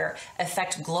atmosphere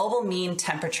affect global mean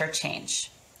temperature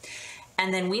change.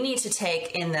 And then we need to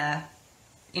take, in the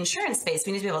insurance space,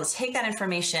 we need to be able to take that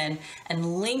information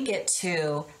and link it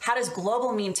to how does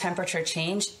global mean temperature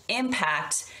change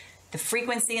impact the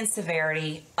frequency and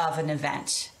severity of an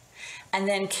event. And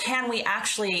then can we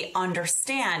actually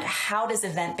understand how does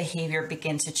event behavior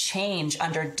begin to change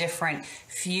under different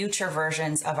future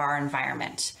versions of our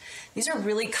environment? These are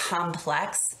really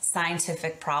complex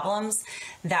scientific problems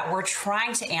that we're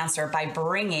trying to answer by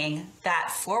bringing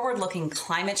that forward-looking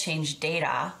climate change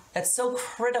data that's so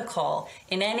critical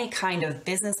in any kind of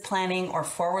business planning or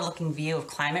forward-looking view of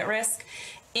climate risk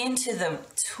into the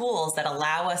tools that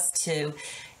allow us to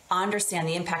understand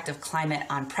the impact of climate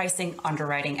on pricing,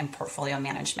 underwriting, and portfolio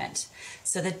management.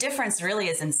 So the difference really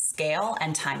is in scale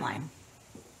and timeline.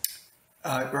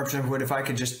 Representative Wood, if I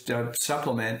could just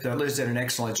supplement, Liz did an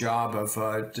excellent job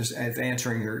of just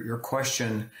answering your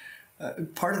question.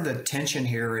 Part of the tension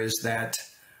here is that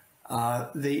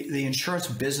the insurance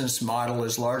business model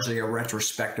is largely a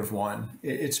retrospective one.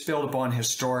 It's built upon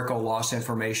historical loss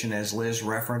information, as Liz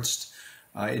referenced.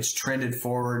 It's trended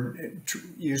forward,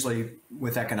 usually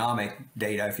with economic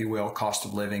data, if you will, cost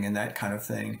of living and that kind of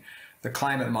thing. The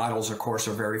climate models, of course,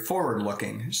 are very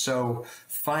forward-looking. So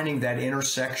finding that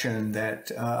intersection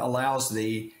that allows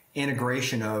the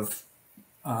integration of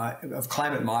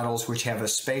climate models, which have a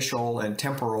spatial and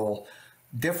temporal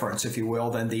difference, if you will,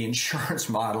 than the insurance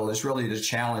model is really the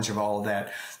challenge of all of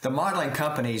that. The modeling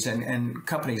companies and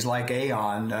companies like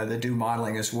Aon that do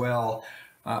modeling as well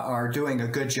are doing a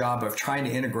good job of trying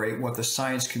to integrate what the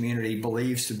science community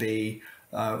believes to be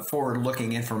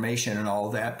forward-looking information and all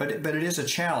of that. But it is a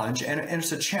challenge, and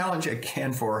it's a challenge,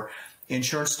 again, for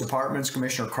insurance departments.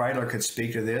 Commissioner Kreidler could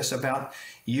speak to this, about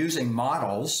using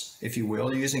models, if you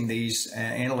will, using these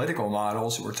analytical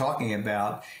models that we're talking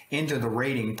about into the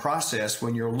rating process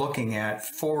when you're looking at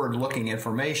forward-looking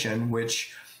information,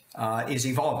 which is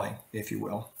evolving, if you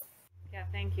will. Yeah,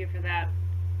 thank you for that.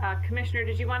 Commissioner,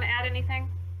 did you want to add anything?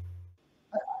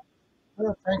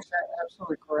 Thanks.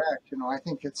 Absolutely correct. I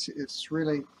think it's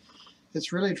really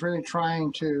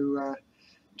trying to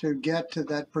get to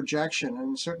that projection,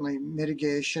 and certainly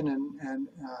mitigation and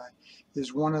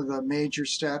is one of the major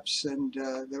steps, and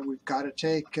that we've got to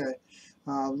take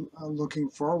looking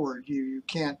forward. You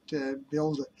can't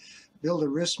build a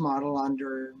risk model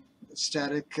under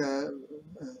static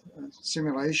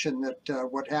simulation that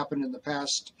what happened in the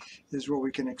past is what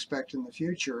we can expect in the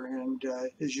future. And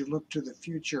as you look to the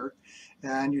future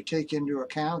and you take into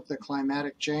account the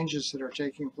climatic changes that are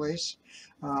taking place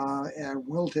and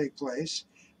will take place,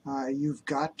 you've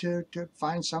got to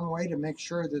find some way to make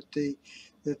sure that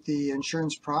the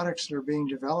insurance products that are being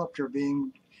developed are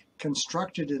being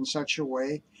constructed in such a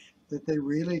way that they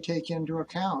really take into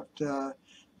account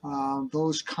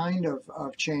those kind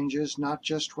of changes, not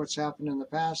just what's happened in the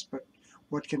past, but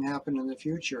what can happen in the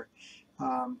future.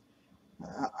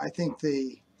 I think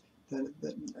the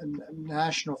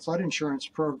National Flood Insurance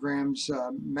Program's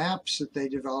maps that they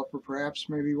develop are perhaps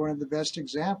maybe one of the best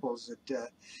examples.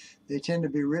 That they tend to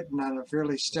be written on a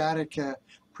fairly static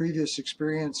previous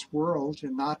experience world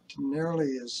and not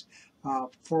nearly as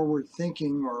forward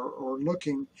thinking or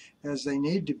looking as they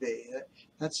need to be.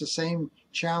 That's the same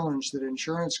challenge that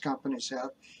insurance companies have,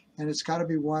 and it's got to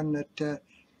be one that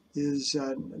is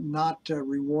not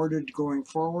rewarded going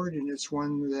forward, and it's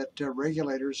one that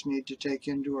regulators need to take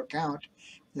into account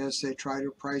as they try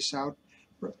to price out,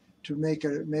 to make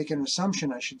an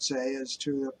assumption, I should say, as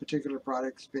to the particular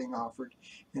products being offered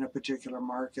in a particular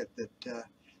market, that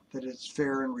it's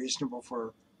fair and reasonable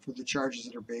for the charges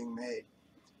that are being made.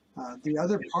 The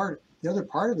other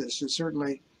part of this is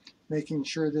certainly making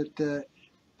sure that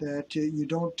you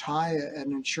don't tie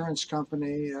an insurance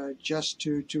company just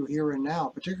to here and now,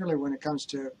 particularly when it comes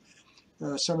to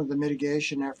some of the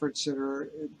mitigation efforts that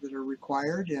are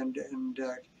required and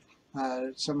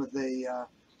some of the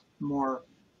more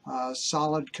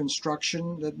solid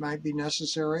construction that might be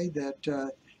necessary.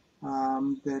 That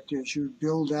as you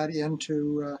build that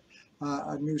into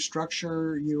a new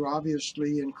structure, you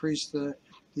obviously increase the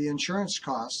insurance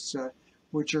costs,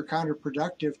 which are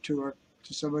counterproductive to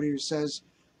somebody who says,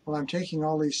 well, I'm taking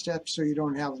all these steps so you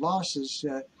don't have losses,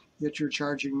 yet you're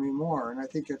charging me more. And I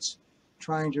think it's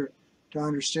trying to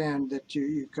understand that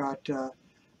you've got to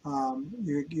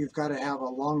have a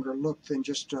longer look than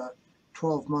just a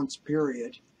 12 months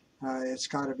period. It's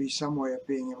got to be some way of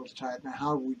being able to tie it. Now,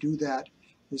 how we do that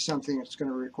is something that's going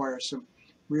to require some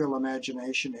real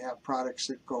imagination to have products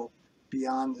that go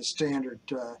beyond the standard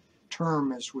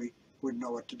term as we would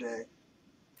know it today.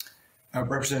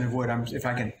 Representative Wood, if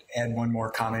I can add one more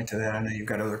comment to that. I know you've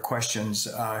got other questions.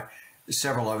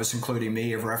 Several of us, including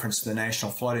me, have referenced the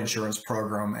National Flood Insurance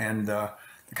Program and the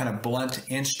kind of blunt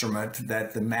instrument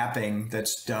that the mapping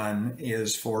that's done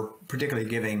is for, particularly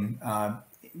giving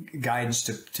guidance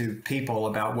to people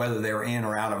about whether they're in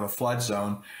or out of a flood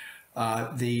zone.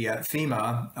 The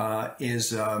FEMA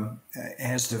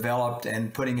has developed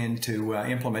and putting into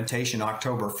implementation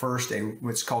October 1st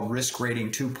what's called Risk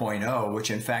Rating 2.0, which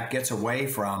in fact gets away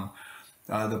from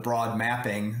the broad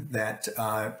mapping that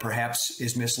perhaps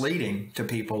is misleading to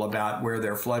people about where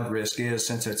their flood risk is,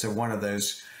 since it's one of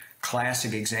those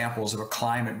classic examples of a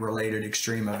climate-related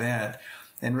extreme event.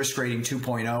 And Risk Rating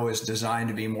 2.0 is designed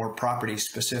to be more property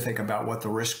specific about what the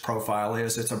risk profile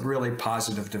is. It's a really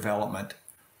positive development.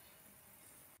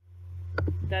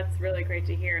 That's really great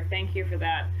to hear. Thank you for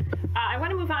that. I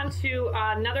want to move on to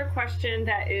another question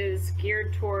that is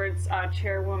geared towards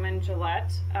Chairwoman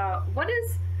Gillette.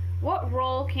 What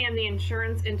role can the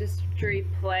insurance industry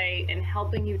play in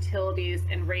helping utilities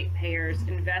and ratepayers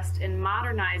invest in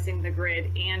modernizing the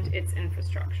grid and its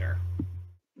infrastructure?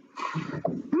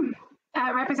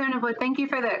 Representative Wood, thank you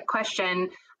for the question.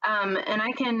 And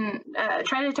I can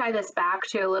try to tie this back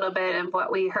to a little bit of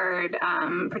what we heard,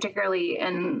 particularly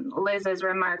in Liz's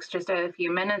remarks just a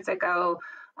few minutes ago,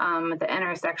 at the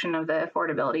intersection of the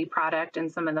affordability product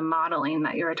and some of the modeling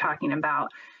that you were talking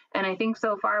about. And I think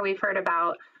so far we've heard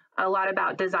a lot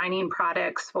about designing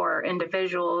products for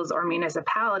individuals or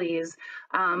municipalities.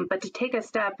 But to take a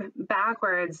step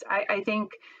backwards, I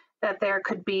think that there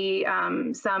could be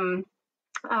some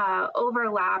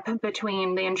overlap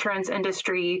between the insurance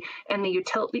industry and the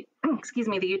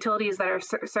utilities that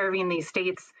are serving these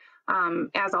states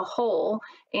as a whole,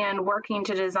 and working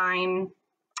to design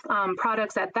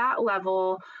products at that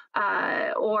level,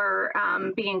 or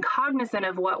being cognizant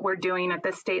of what we're doing at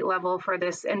the state level for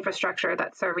this infrastructure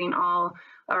that's serving all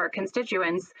our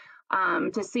constituents,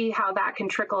 to see how that can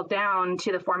trickle down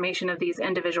to the formation of these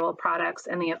individual products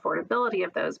and the affordability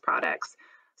of those products.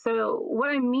 So what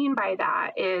I mean by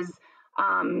that is,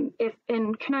 if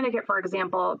in Connecticut, for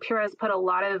example, PURA has put a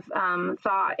lot of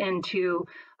thought into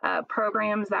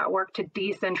programs that work to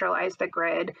decentralize the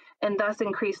grid and thus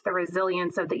increase the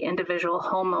resilience of the individual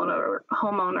homeowner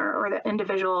or the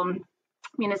individual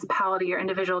municipality or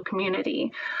individual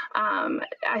community.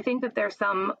 I think that there's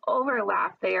some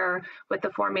overlap there with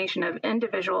the formation of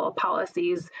individual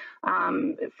policies.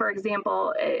 For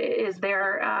example, is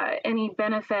there any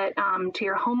benefit to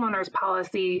your homeowner's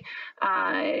policy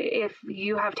if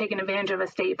you have taken advantage of a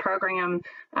state program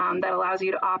that allows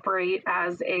you to operate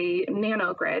as a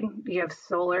nanogrid? You have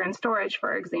solar and storage,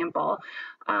 for example.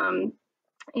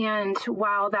 And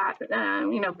while that,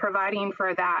 providing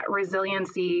for that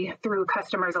resiliency through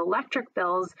customers' electric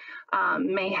bills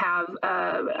may have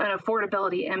an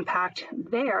affordability impact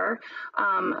there,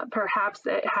 perhaps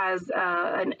it has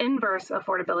an inverse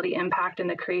affordability impact in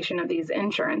the creation of these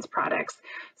insurance products.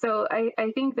 So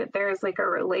I think that there's like a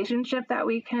relationship that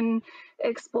we can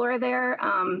explore there.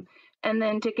 And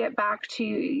then to get back to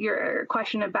your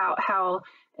question about how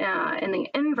in the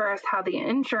inverse, how the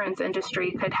insurance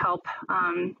industry could help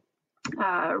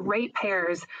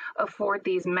ratepayers afford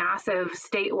these massive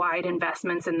statewide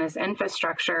investments in this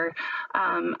infrastructure.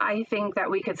 I think that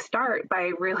we could start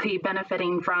by really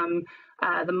benefiting from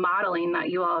the modeling that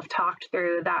you all have talked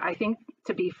through. That I think,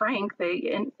 to be frank,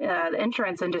 the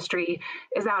insurance industry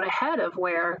is out ahead of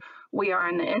where we are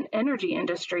in the energy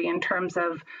industry in terms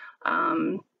of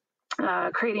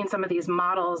creating some of these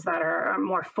models that are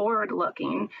more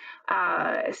forward-looking.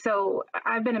 So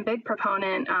I've been a big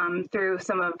proponent through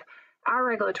some of our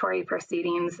regulatory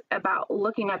proceedings about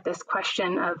looking at this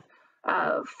question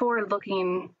of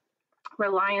forward-looking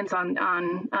reliance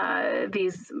on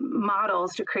these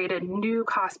models to create a new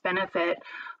cost-benefit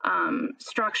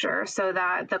structure, so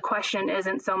that the question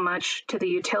isn't so much to the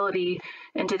utility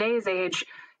in today's age,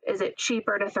 is it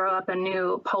cheaper to throw up a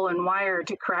new pole and wire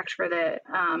to correct for the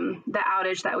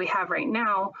outage that we have right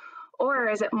now? Or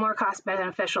is it more cost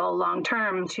beneficial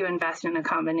long-term to invest in a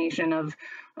combination of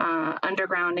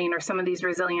undergrounding or some of these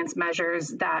resilience measures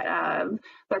that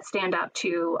stand up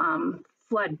to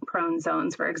flood-prone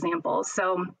zones, for example?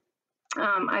 So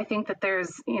I think that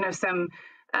there's some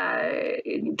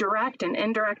direct and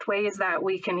indirect ways that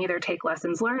we can either take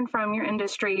lessons learned from your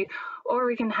industry, or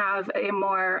we can have a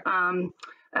more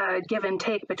give and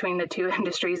take between the two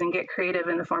industries and get creative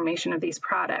in the formation of these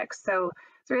products. So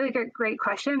it's a really great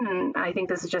question, and I think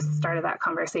this is just the start of that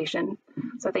conversation.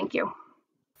 So thank you.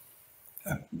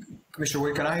 Commissioner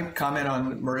Wood, can I comment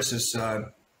on Marissa's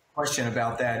question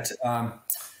about that?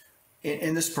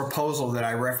 In this proposal that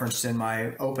I referenced in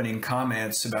my opening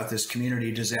comments about this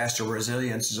community disaster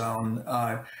resilience zone,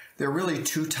 there are really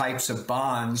two types of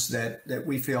bonds that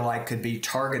we feel like could be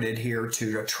targeted here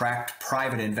to attract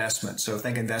private investment. So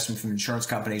think investment from insurance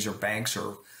companies or banks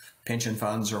or pension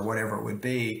funds or whatever it would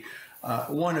be.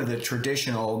 One of the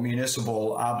traditional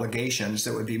municipal obligations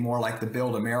that would be more like the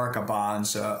Build America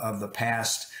bonds of the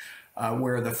past,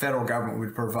 where the federal government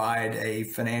would provide a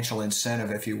financial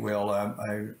incentive, if you will,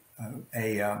 a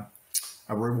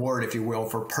reward, if you will,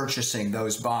 for purchasing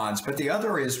those bonds. But the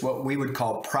other is what we would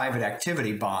call private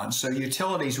activity bonds. So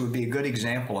utilities would be a good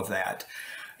example of that.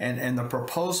 And the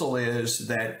proposal is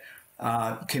that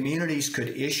communities could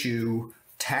issue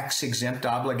tax-exempt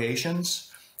obligations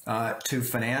to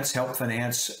help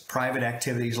finance private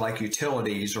activities like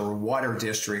utilities or water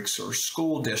districts or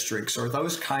school districts or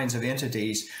those kinds of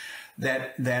entities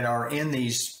that are in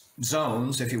these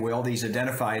zones, if you will, these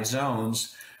identified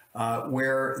zones,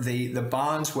 where the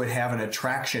bonds would have an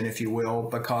attraction, if you will,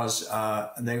 because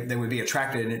they would be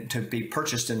attracted to be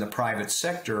purchased in the private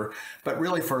sector, but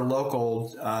really for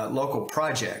local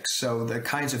projects. So the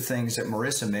kinds of things that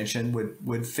Marissa mentioned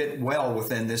would fit well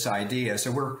within this idea.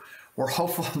 So we're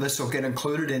hopeful this will get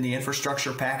included in the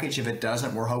infrastructure package. If it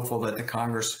doesn't, we're hopeful that the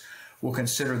Congress will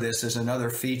consider this as another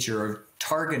feature of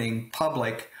targeting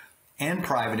public and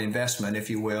private investment, if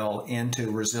you will,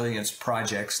 into resilience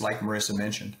projects like Marissa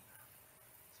mentioned.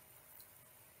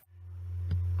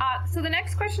 So the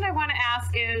next question I want to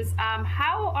ask is,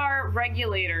 how are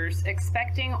regulators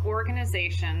expecting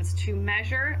organizations to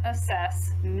measure,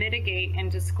 assess, mitigate,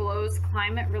 and disclose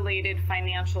climate-related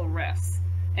financial risks?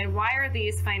 And why are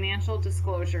these financial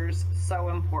disclosures so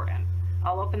important?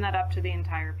 I'll open that up to the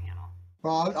entire panel.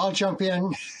 Well, I'll jump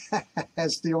in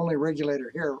as the only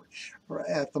regulator here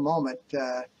at the moment.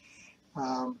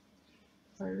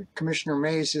 Commissioner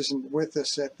Mays isn't with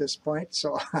us at this point,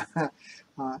 so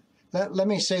let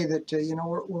me say that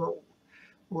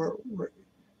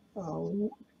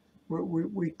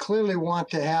we clearly want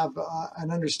to have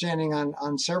an understanding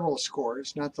on several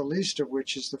scores, not the least of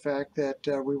which is the fact that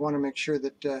we want to make sure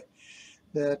that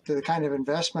that the kind of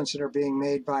investments that are being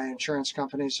made by insurance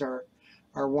companies are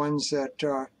ones that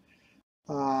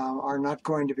are not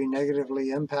going to be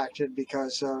negatively impacted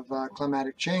because of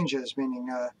climatic changes, meaning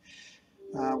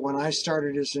When I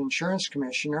started as insurance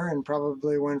commissioner, and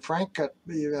probably when Frank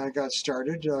got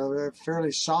started, a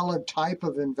fairly solid type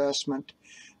of investment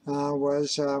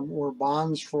were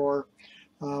bonds for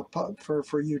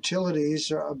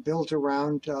utilities built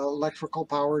around electrical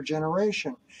power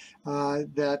generation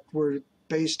that were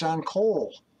based on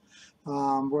coal.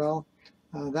 Now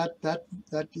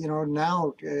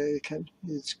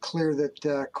it's clear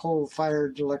that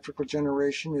coal-fired electrical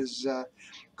generation is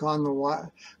gone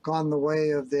the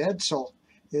way of the Edsel.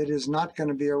 It is not going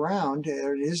to be around.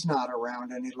 It is not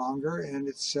around any longer, and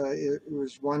it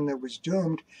was one that was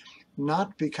doomed,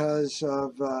 not because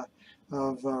of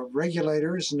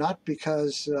regulators, not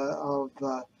because of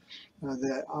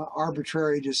the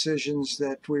arbitrary decisions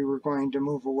that we were going to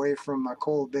move away from a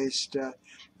coal-based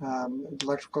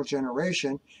electrical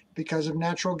generation, because of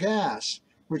natural gas,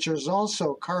 which is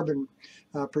also carbon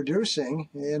producing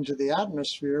into the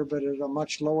atmosphere, but at a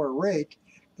much lower rate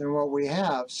than what we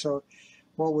have. So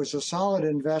what was a solid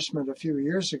investment a few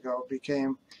years ago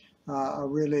became a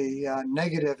really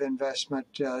negative investment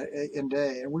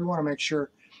today. And we want to make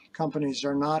sure companies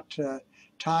are not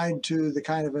tied to the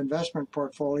kind of investment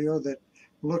portfolio that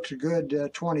looked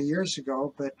good 20 years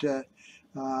ago, but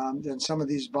then some of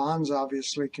these bonds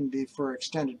obviously can be for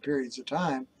extended periods of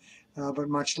time, but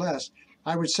much less.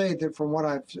 I would say that from what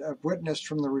I've witnessed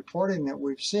from the reporting that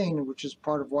we've seen, which is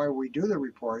part of why we do the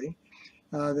reporting,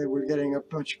 that we're getting a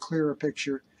much clearer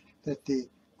picture that the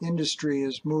industry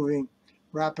is moving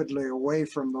rapidly away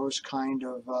from those kind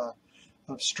of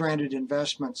stranded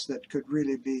investments that could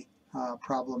really be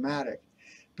problematic.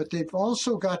 But they've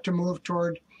also got to move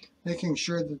toward making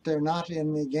sure that they're not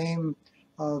in the game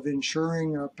of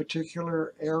insuring a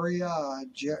particular area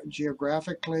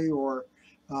geographically, or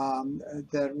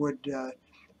that would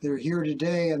they're here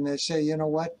today and they say, you know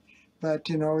what, but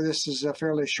this is a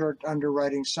fairly short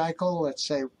underwriting cycle, let's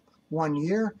say 1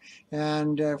 year,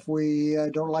 and if we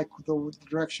don't like the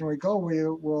direction we go,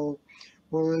 we'll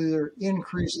either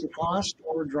increase the cost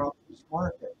or drop this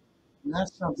market. And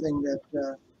that's something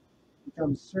that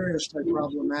becomes seriously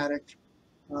problematic.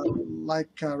 Like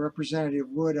Representative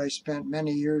Wood, I spent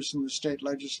many years in the state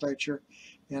legislature,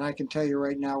 and I can tell you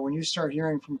right now, when you start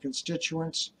hearing from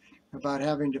constituents about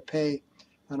having to pay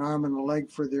an arm and a leg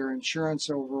for their insurance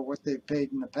over what they've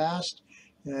paid in the past,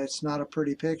 it's not a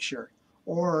pretty picture.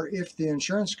 Or if the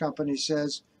insurance company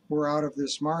says, we're out of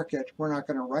this market, we're not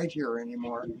going to write here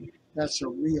anymore, that's a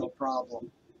real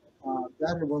problem.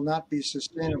 That will not be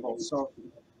sustainable. So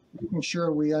making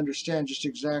sure we understand just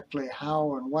exactly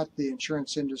how and what the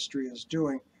insurance industry is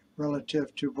doing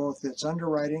relative to both its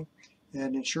underwriting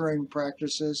and insuring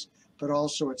practices, but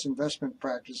also its investment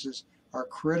practices, are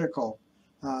critical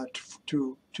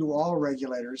to all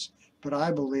regulators, but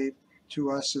I believe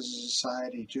to us as a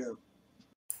society too.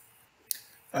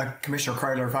 Commissioner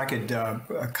Kreidler, if I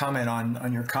could comment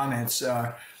on your comments.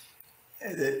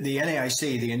 The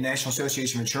NAIC, the National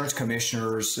Association of Insurance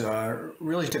Commissioners,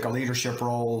 really took a leadership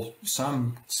role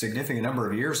some significant number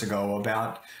of years ago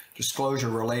about disclosure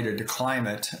related to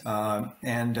climate.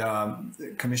 And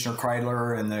Commissioner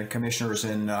Kreidler and the commissioners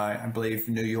in, I believe,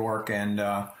 New York and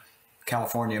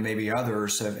California, maybe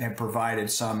others, have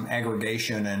provided some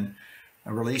aggregation and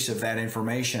a release of that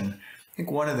information. I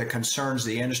think one of the concerns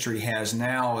the industry has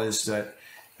now is that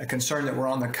a concern that we're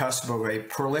on the cusp of a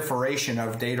proliferation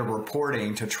of data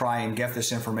reporting to try and get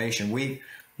this information. We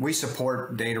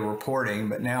support data reporting,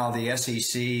 but now the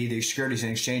SEC, the Securities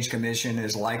and Exchange Commission,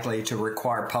 is likely to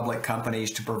require public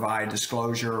companies to provide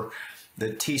disclosure.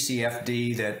 The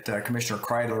TCFD that Commissioner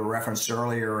Kreidler referenced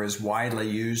earlier is widely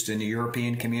used in the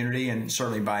European community and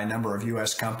certainly by a number of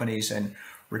U.S. companies, and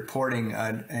reporting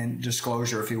and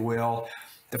disclosure, if you will.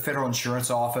 The Federal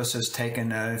Insurance Office has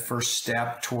taken a first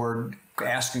step toward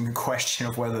asking the question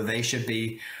of whether they should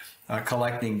be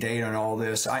collecting data on all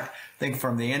this. I think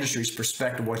from the industry's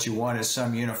perspective, what you want is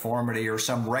some uniformity or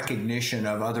some recognition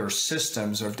of other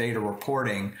systems of data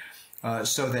reporting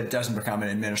so that it doesn't become an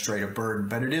administrative burden.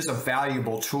 But it is a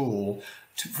valuable tool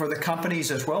for the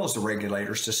companies as well as the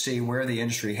regulators to see where the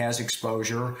industry has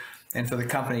exposure, and for the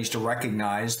companies to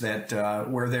recognize that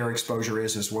where their exposure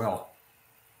is as well.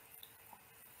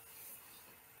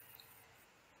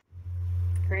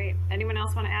 Great. Anyone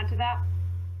else want to add to that?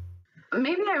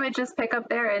 Maybe I would just pick up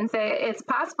there and say it's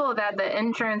possible that the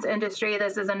insurance industry,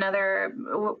 this is another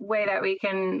way that we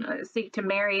can seek to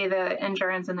marry the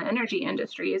insurance and the energy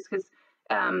industries, because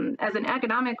as an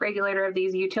economic regulator of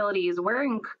these utilities,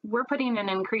 we're putting an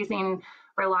increasing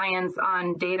reliance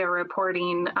on data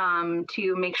reporting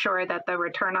to make sure that the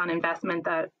return on investment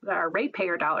that our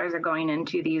ratepayer dollars are going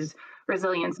into these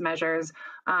resilience measures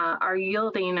are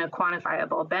yielding a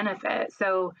quantifiable benefit.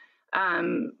 So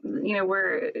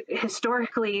we're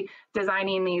historically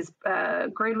designing these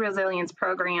grid resilience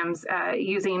programs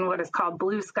using what is called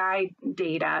blue sky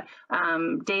data,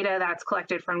 data that's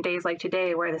collected from days like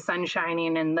today where the sun's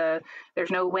shining and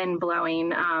there's no wind blowing.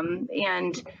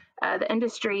 The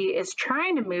industry is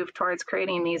trying to move towards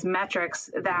creating these metrics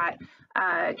that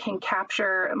can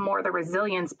capture more the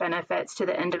resilience benefits to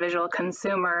the individual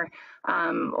consumer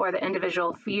or the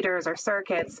individual feeders or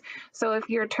circuits. So if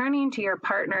you're turning to your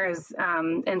partners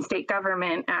in state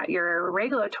government at your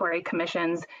regulatory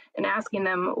commissions and asking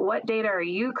them, what data are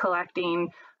you collecting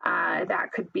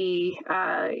that could be,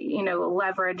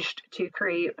 leveraged to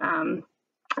create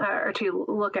or to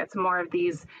look at some more of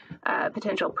these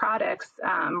potential products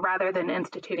rather than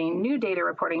instituting new data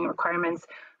reporting requirements,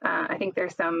 I think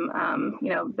there's some,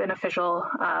 beneficial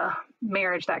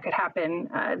marriage that could happen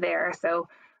there. So,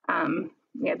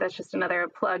 that's just another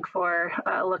plug for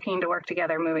looking to work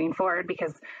together moving forward,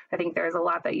 because I think there's a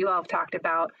lot that you all have talked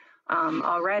about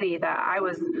already that I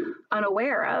was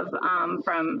unaware of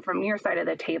from your side of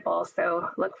the table. So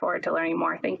look forward to learning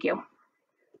more. Thank you.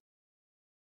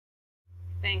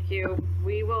 Thank you.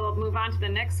 We will move on to the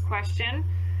next question.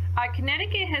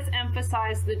 Connecticut has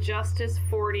emphasized the Justice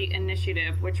 40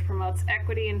 initiative, which promotes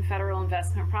equity in federal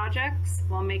investment projects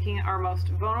while making our most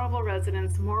vulnerable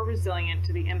residents more resilient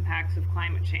to the impacts of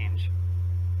climate change.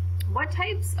 What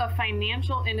types of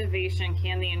financial innovation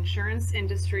can the insurance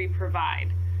industry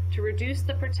provide to reduce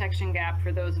the protection gap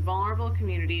for those vulnerable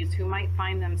communities who might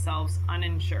find themselves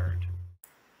uninsured?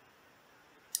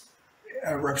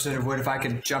 Representative Wood, if I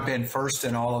could jump in first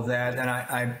in all of that, and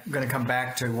I'm going to come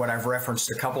back to what I've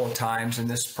referenced a couple of times in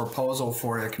this proposal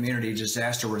for the community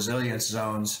disaster resilience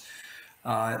zones.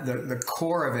 The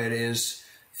core of it is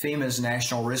FEMA's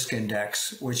National Risk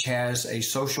Index, which has a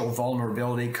social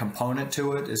vulnerability component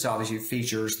to it. It obviously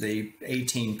features the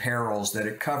 18 perils that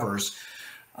it covers.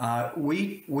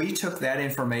 We took that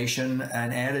information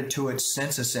and added to it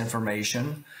census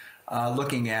information,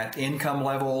 looking at income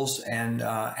levels and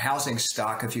housing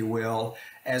stock, if you will,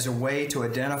 as a way to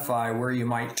identify where you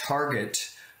might target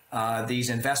these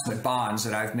investment bonds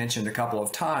that I've mentioned a couple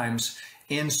of times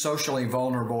in socially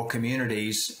vulnerable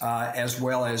communities, as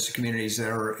well as communities that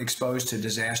are exposed to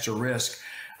disaster risk.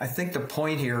 I think the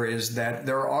point here is that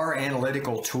there are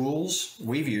analytical tools,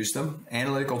 we've used them,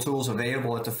 analytical tools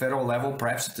available at the federal level,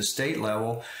 perhaps at the state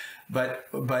level, but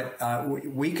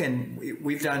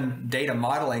we've done data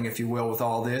modeling, if you will, with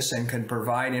all this, and can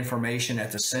provide information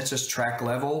at the census tract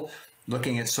level,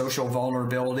 looking at social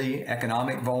vulnerability,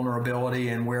 economic vulnerability,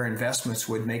 and where investments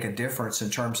would make a difference in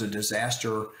terms of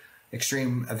disaster,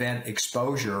 extreme event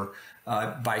exposure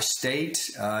by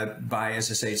state, by, as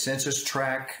I say, census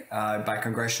tract, by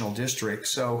congressional district.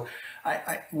 So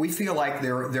we feel like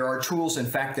there are tools, in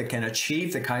fact, that can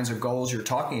achieve the kinds of goals you're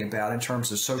talking about in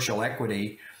terms of social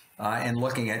equity and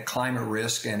looking at climate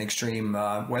risk and extreme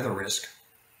weather risk.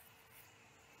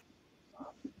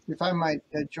 If I might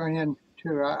join in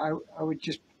too, I would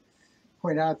just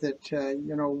point out that,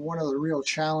 one of the real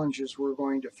challenges we're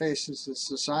going to face as a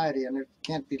society, and it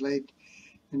can't be laid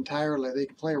entirely,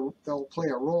 they'll play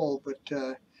a role, but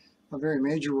a very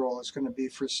major role is going to be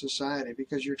for society,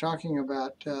 because you're talking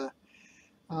about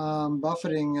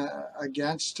buffeting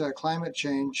against climate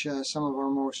change some of our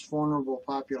most vulnerable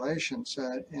populations,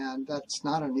 and that's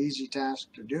not an easy task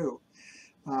to do.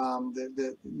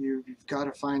 You've got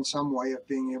to find some way of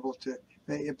being able to,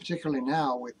 particularly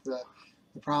now with the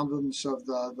problems of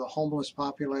the homeless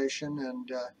population and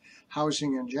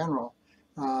housing in general.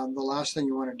 The last thing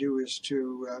you want to do is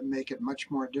to make it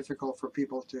much more difficult for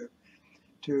people to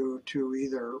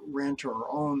either rent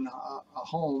or own a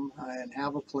home and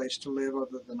have a place to live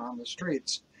other than on the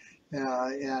streets,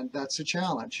 and that's a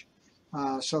challenge.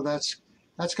 So that's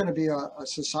going to be a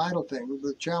societal thing.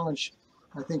 The challenge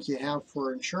I think you have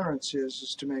for insurance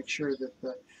is to make sure that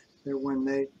that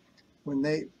when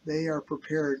they are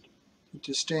prepared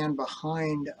to stand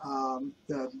behind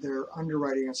their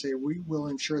underwriting and say, we will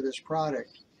insure this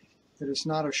product, that it's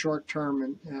not a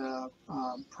short-term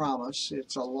promise,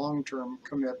 it's a long-term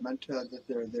commitment that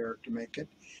they're there to make it.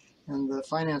 And the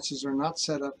finances are not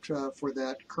set up for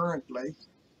that currently.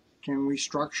 Can we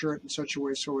structure it in such a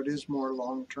way so it is more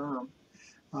long-term?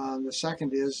 The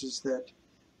second is that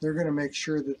they're going to make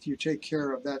sure that you take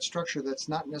care of that structure that's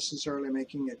not necessarily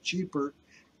making it cheaper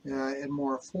and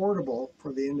more affordable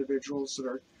for the individuals that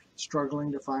are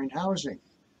struggling to find housing.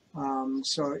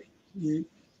 So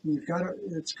you've got to,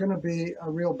 it's going to be a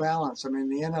real balance. I mean,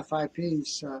 the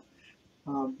NFIP's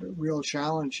real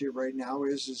challenge here right now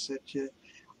is that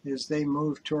as they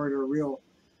move toward a real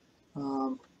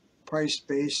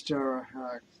price-based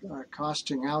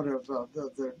costing out of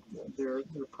their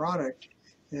product,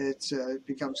 it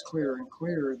becomes clearer and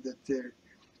clearer that they're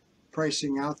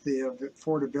pricing out the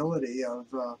affordability of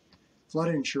flood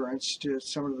insurance to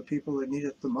some of the people that need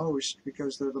it the most,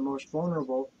 because they're the most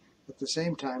vulnerable. At the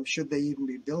same time, should they even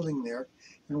be building there,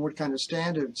 and what kind of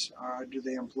standards do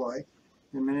they employ?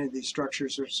 And many of these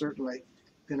structures have certainly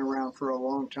been around for a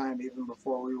long time, even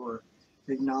before we were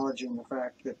acknowledging the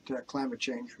fact that climate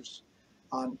change was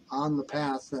on the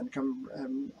path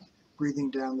and breathing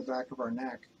down the back of our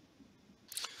neck.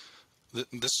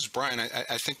 This is Brian.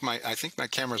 I think my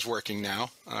camera's working now.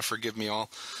 Forgive me all.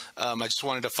 I just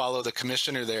wanted to follow the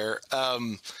commissioner there.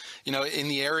 In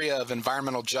the area of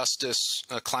environmental justice,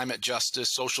 climate justice,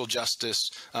 social justice,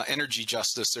 energy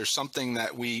justice, there's something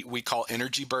that we call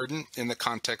energy burden in the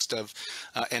context of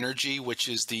energy, which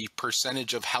is the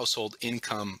percentage of household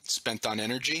income spent on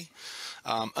energy.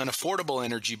 An affordable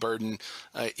energy burden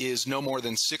is no more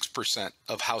than 6%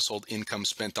 of household income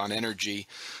spent on energy.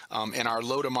 And our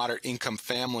low to moderate income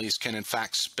families can in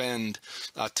fact spend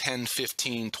 10,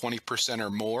 15, 20%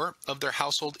 or more of their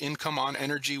household income on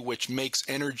energy, which makes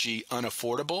energy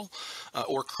unaffordable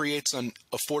or creates an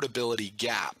affordability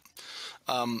gap.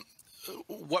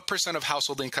 What percent of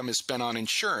household income is spent on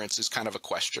insurance is kind of a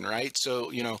question, right?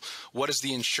 So, what is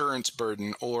the insurance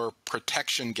burden or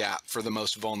protection gap for the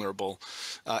most vulnerable?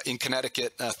 In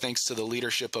Connecticut, thanks to the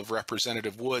leadership of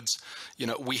Representative Woods,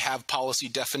 we have policy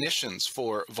definitions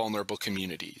for vulnerable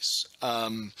communities.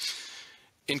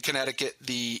 In Connecticut,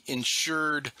 the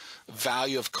insured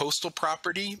value of coastal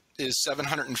property is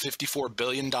 $754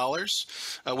 billion,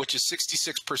 which is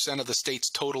 66% of the state's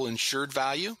total insured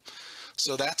value.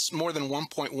 So that's more than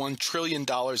 $1.1 trillion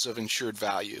of insured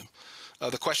value.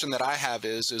 The question that I have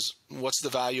is what's the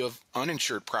value of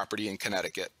uninsured property in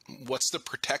Connecticut? What's the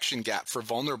protection gap for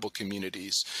vulnerable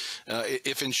communities?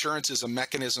 If insurance is a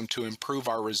mechanism to improve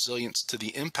our resilience to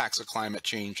the impacts of climate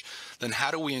change, then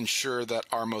how do we ensure that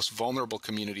our most vulnerable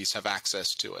communities have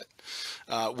access to it?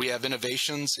 We have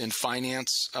innovations in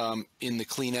finance in the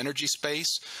clean energy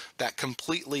space that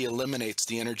completely eliminates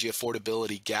the energy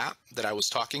affordability gap that I was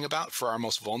talking about for our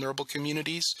most vulnerable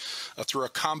communities through a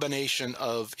combination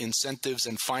of incentives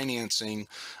and financing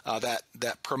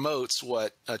that promotes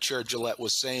what Chair Gillette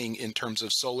was saying in terms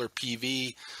of solar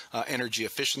PV, energy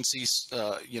efficiency,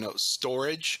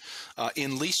 storage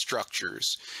in lease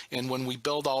structures. And when we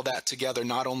build all that together,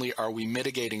 not only are we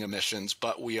mitigating emissions,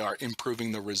 but we are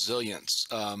improving the resilience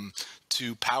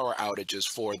to power outages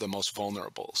for the most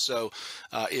vulnerable. So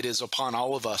it is upon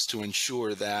all of us to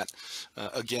ensure that,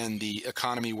 again, the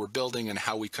economy we're building and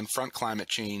how we confront climate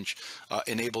change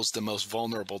enables the most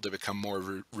vulnerable to become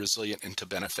more resilient and to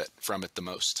benefit from it the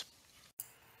most.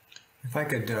 If I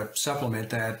could supplement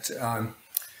that,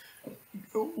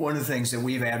 one of the things that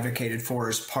we've advocated for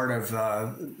as part of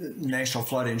the National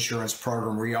Flood Insurance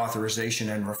Program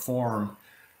reauthorization and reform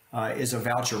is a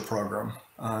voucher program,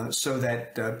 so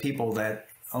that people that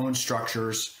own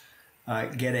structures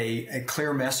get a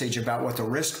clear message about what the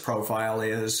risk profile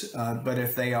is, but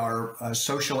if they are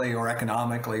socially or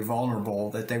economically vulnerable,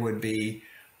 that they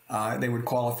would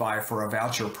qualify for a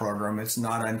voucher program. It's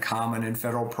not uncommon in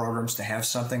federal programs to have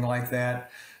something like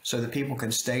that, so that people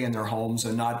can stay in their homes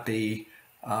and not be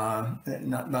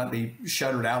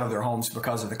shuttered out of their homes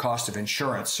because of the cost of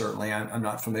insurance. Certainly, I'm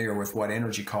not familiar with what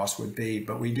energy costs would be,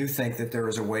 but we do think that there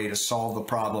is a way to solve the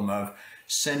problem of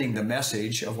sending the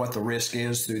message of what the risk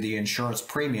is through the insurance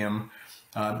premium,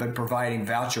 but providing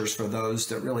vouchers for those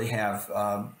that really have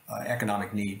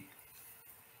economic need.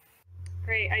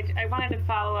 Great. I wanted to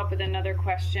follow up with another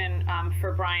question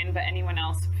for Brian, but anyone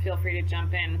else, feel free to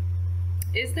jump in.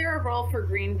 Is there a role for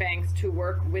green banks to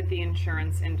work with the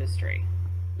insurance industry?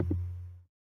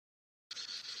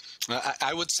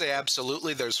 I would say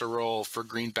absolutely there's a role for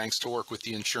green banks to work with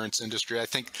the insurance industry. I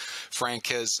think Frank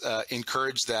has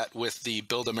encouraged that with the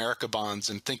Build America bonds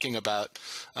and thinking about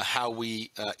how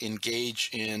we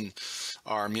engage in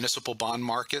our municipal bond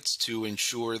markets to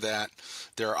ensure that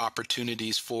there are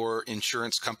opportunities for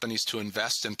insurance companies to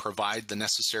invest and provide the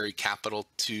necessary capital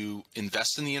to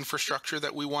invest in the infrastructure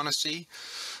that we want to see.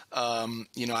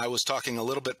 I was talking a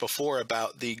little bit before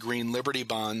about the Green Liberty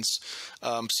bonds.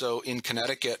 So in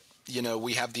Connecticut,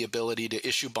 we have the ability to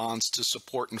issue bonds to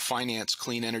support and finance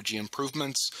clean energy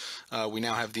improvements. We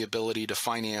now have the ability to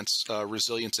finance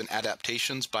resilience and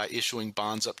adaptations by issuing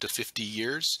bonds up to 50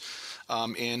 years.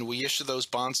 And we issue those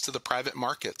bonds to the private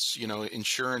markets,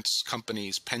 insurance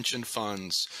companies, pension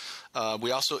funds.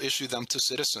 We also issue them to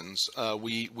citizens.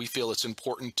 We feel it's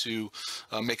important to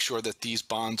make sure that these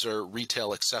bonds are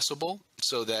retail accessible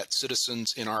so that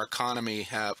citizens in our economy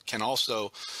can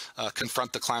also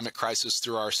confront the climate crisis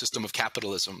through our system of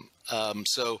capitalism.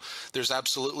 So there's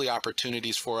absolutely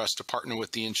opportunities for us to partner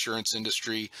with the insurance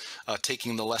industry,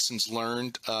 taking the lessons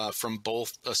learned from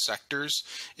both sectors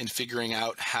and figuring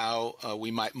out how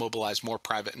we might mobilize more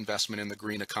private investment in the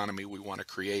green economy we want to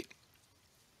create.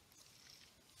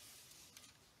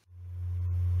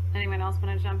 Anyone else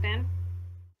want to jump in?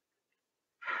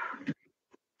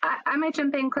 I might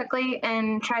jump in quickly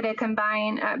and try to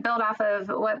combine, build off of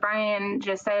what Brian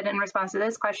just said in response to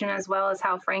this question, as well as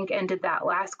how Frank ended that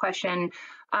last question.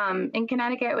 In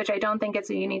Connecticut, which I don't think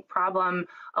it's a unique problem,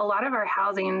 a lot of our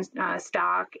housing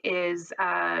stock is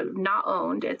not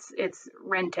owned, it's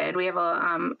rented. We have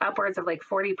upwards of like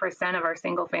 40% of our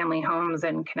single family homes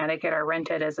in Connecticut are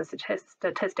rented, as a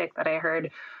statistic that I heard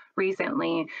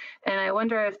recently. And I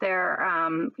wonder if they're,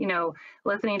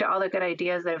 listening to all the good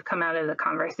ideas that have come out of the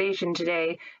conversation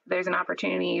today, there's an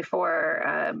opportunity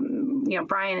for,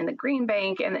 Brian and the Green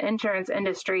Bank and the insurance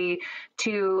industry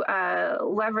to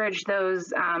leverage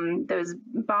those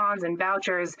bonds and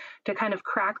vouchers to kind of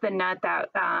crack the nut that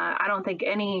I don't think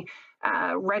any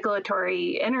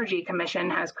regulatory energy commission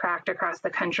has cracked across the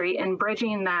country, and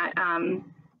bridging that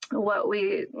what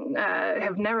we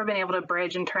have never been able to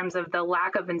bridge in terms of the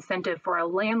lack of incentive for a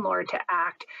landlord to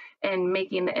act in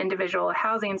making the individual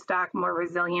housing stock more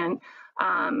resilient,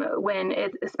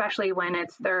 especially when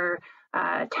it's their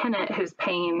tenant who's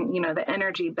paying, the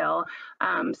energy bill.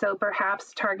 So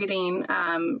perhaps targeting,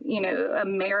 a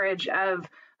marriage of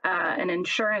an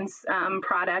insurance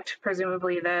product,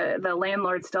 presumably the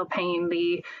landlord still paying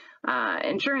the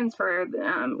insurance for,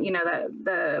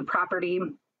 the property.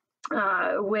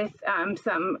 With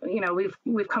some,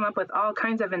 we've come up with all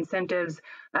kinds of incentives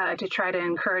to try to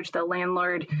encourage the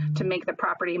landlord to make the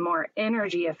property more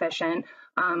energy efficient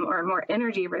or more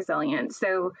energy resilient.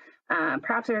 So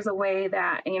perhaps there's a way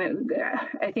that,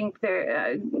 I think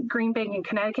the Green Bank in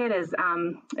Connecticut is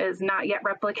not yet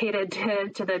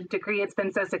replicated to the degree it's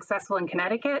been so successful in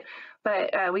Connecticut,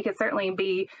 but we could certainly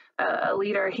be a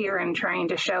leader here in trying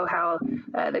to show how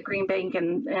the Green Bank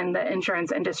and the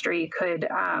insurance industry could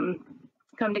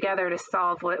come together to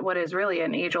solve what is really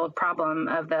an age-old problem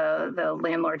of the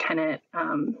landlord-tenant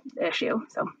issue.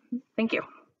 So thank you.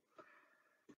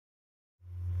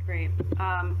 Great.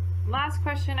 Last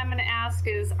question I'm going to ask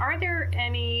is, are there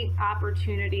any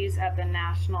opportunities at the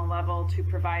national level to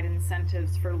provide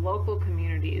incentives for local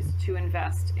communities to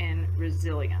invest in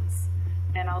resilience?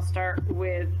 And I'll start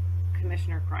with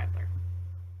Commissioner Kreidler.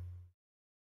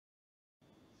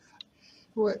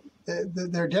 Well,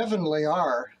 there definitely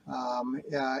are,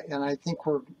 and I think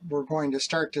we're going to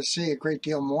start to see a great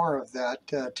deal more of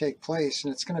that take place,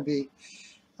 and it's going to be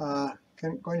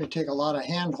going to take a lot of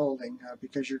hand-holding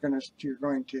because you're going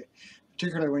to,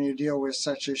 particularly when you deal with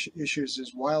such issues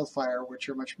as wildfire, which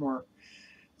are much more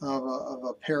of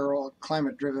a peril,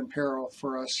 climate-driven peril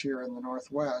for us here in the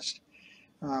Northwest.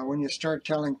 When you start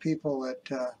telling people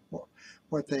that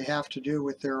what they have to do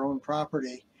with their own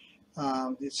property,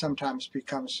 it sometimes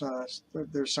becomes,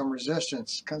 there's some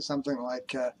resistance, something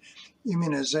like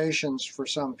immunizations for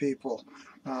some people,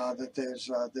 that there's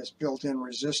this built-in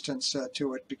resistance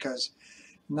to it,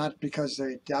 not because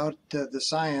they doubt the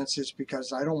science, it's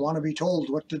because I don't want to be told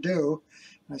what to do.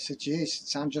 And I said, geez, it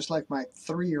sounds just like my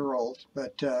 3-year-old,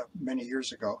 but many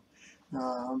years ago.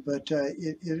 But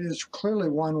it is clearly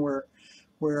one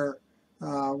where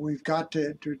we've got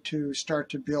to start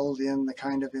to build in the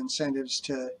kind of incentives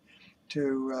to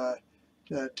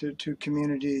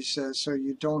communities, so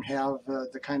you don't have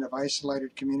the kind of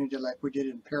isolated community like we did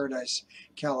in Paradise,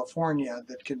 California,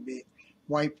 that can be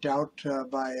wiped out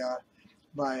by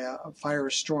a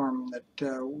firestorm that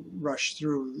rushed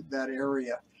through that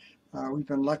area. We've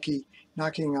been lucky,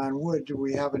 knocking on wood,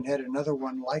 we haven't had another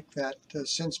one like that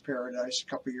since Paradise a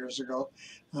couple years ago,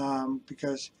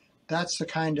 because that's the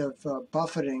kind of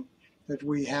buffeting that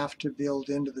we have to build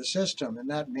into the system, and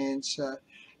that means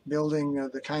building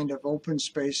the kind of open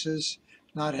spaces,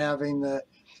 not having the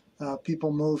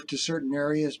people move to certain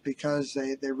areas because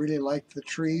they really like the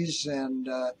trees and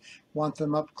want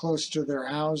them up close to their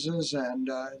houses, and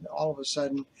all of a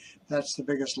sudden that's the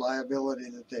biggest liability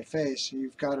that they face.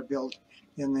 You've got to build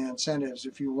in the incentives.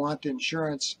 If you want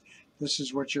insurance, this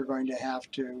is what you're going to have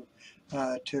to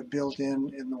to build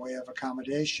in the way of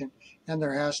accommodation. And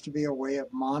there has to be a way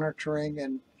of monitoring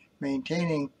and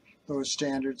maintaining those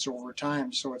standards over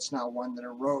time, so it's not one that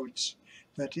erodes.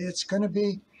 But it's going to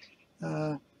be,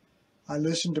 I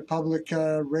listened to public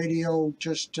radio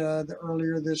just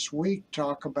earlier this week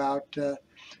talk about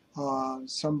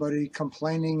somebody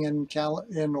complaining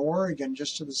in Oregon,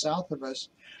 just to the south of us,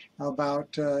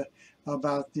 about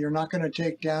you're not going to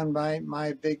take down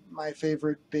my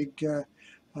favorite big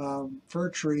fir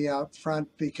tree out front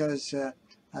because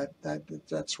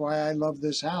that's why I love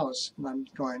this house. And I'm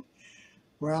going,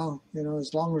 well,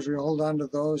 as long as we hold on to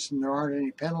those and there aren't any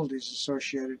penalties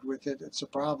associated with it, it's a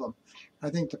problem.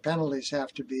 I think the penalties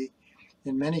have to be,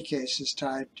 in many cases,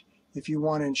 tied. If you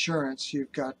want insurance,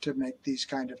 you've got to make these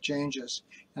kind of changes.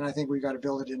 And I think we've got to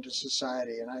build it into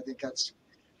society. And I think that's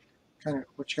kind of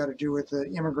what you got to do with the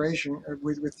immigration,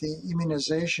 with the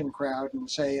immunization crowd, and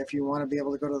say, if you want to be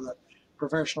able to go to the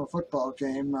professional football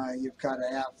game, you've got to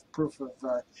have proof of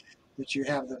that you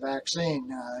have the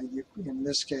vaccine. In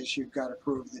this case, you've got to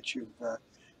prove that you've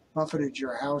buffeted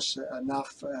your house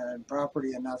enough and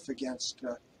property enough against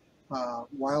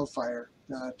wildfire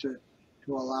to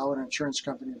allow an insurance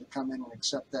company to come in and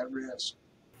accept that risk.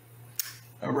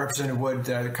 Representative Wood,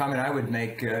 the comment I would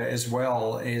make as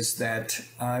well is that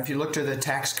if you look to the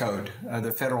tax code,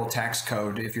 the federal tax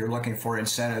code, if you're looking for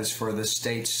incentives for the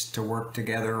states to work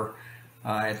together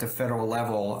at the federal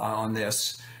level on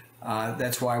this,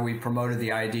 that's why we promoted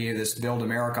the idea of this Build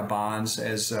America bonds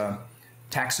as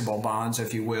taxable bonds,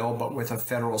 if you will, but with a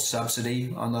federal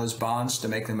subsidy on those bonds to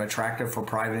make them attractive for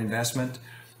private investment.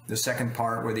 The second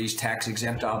part were these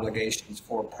tax-exempt obligations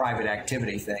for private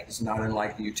activity things, not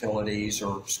unlike the utilities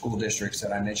or school districts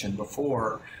that I mentioned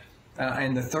before.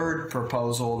 And the third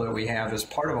proposal that we have as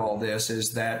part of all this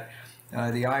is that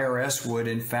the IRS would,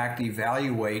 in fact,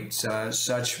 evaluate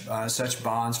such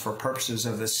bonds for purposes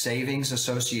of the savings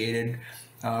associated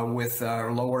with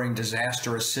lowering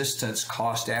disaster assistance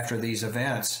cost after these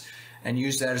events, and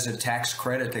use that as a tax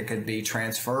credit that could be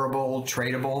transferable,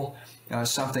 tradable,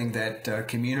 something that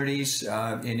communities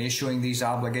in issuing these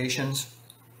obligations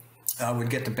would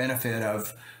get the benefit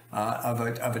of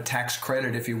a tax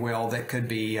credit, if you will, that could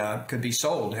be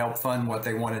sold, help fund what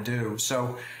they want to do.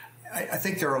 So I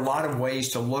think there are a lot of ways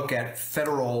to look at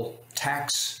federal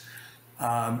tax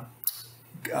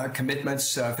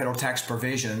commitments, federal tax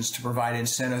provisions to provide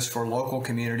incentives for local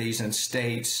communities and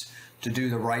states to do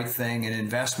the right thing in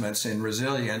investments in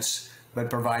resilience, but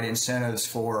provide incentives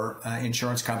for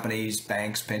insurance companies,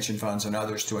 banks, pension funds, and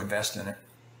others to invest in it.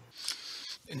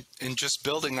 And just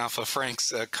building off of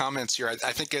Frank's comments here,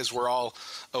 I think as we're all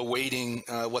awaiting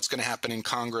what's going to happen in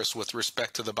Congress with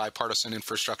respect to the bipartisan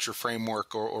infrastructure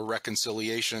framework or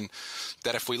reconciliation,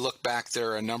 that if we look back,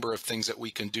 there are a number of things that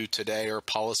we can do today or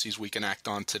policies we can act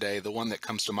on today. The one that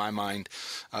comes to my mind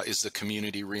is the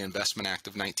Community Reinvestment Act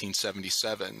of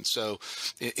 1977. So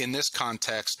in this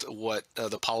context, what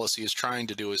the policy is trying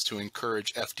to do is to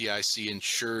encourage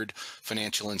FDIC-insured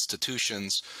financial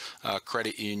institutions,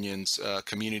 credit unions,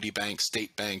 community banks,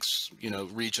 state banks,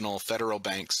 regional, federal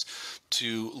banks,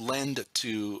 to lend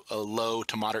to low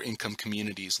to moderate income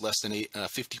communities, less than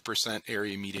 50%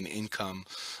 area median income,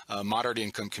 moderate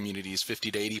income communities,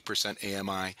 50 to 80%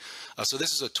 AMI. So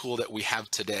this is a tool that we have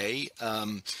today.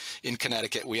 In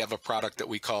Connecticut, we have a product that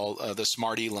we call the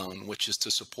Smarty Loan, which is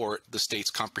to support the state's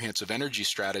comprehensive energy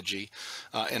strategy.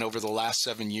 And over the last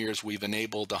 7 years, we've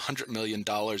enabled $100 million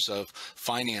of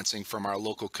financing from our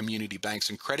local community banks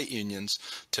and credit unions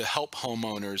to help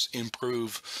homeowners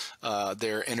improve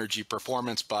their energy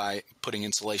performance by putting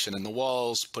insulation in the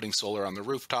walls, putting solar on the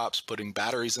rooftops, putting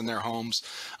batteries in their homes,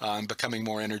 and becoming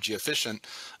more energy efficient.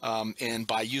 And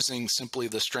by using simply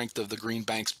the strength of the Green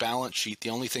Bank's balance sheet, the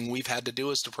only thing we've had to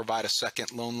do is to provide a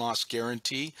second loan loss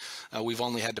guarantee. We've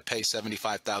only had to pay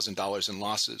 $75,000 in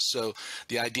losses. So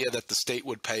the idea that the state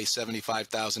would pay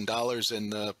 $75,000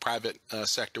 and the private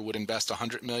sector would invest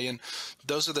 $100 million,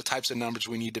 those are the types of numbers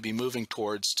we need to be moving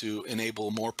towards to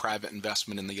enable more private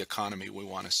investment in the economy we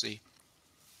want to see.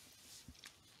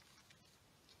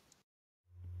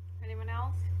 Anyone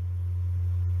else?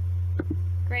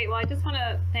 Great. Well, I just want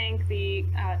to thank the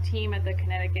team at the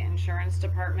Connecticut Insurance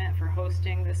Department for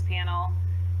hosting this panel,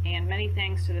 and many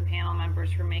thanks to the panel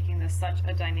members for making this such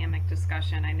a dynamic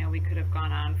discussion. I know we could have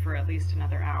gone on for at least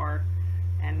another hour,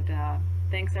 and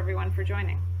thanks everyone for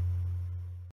joining.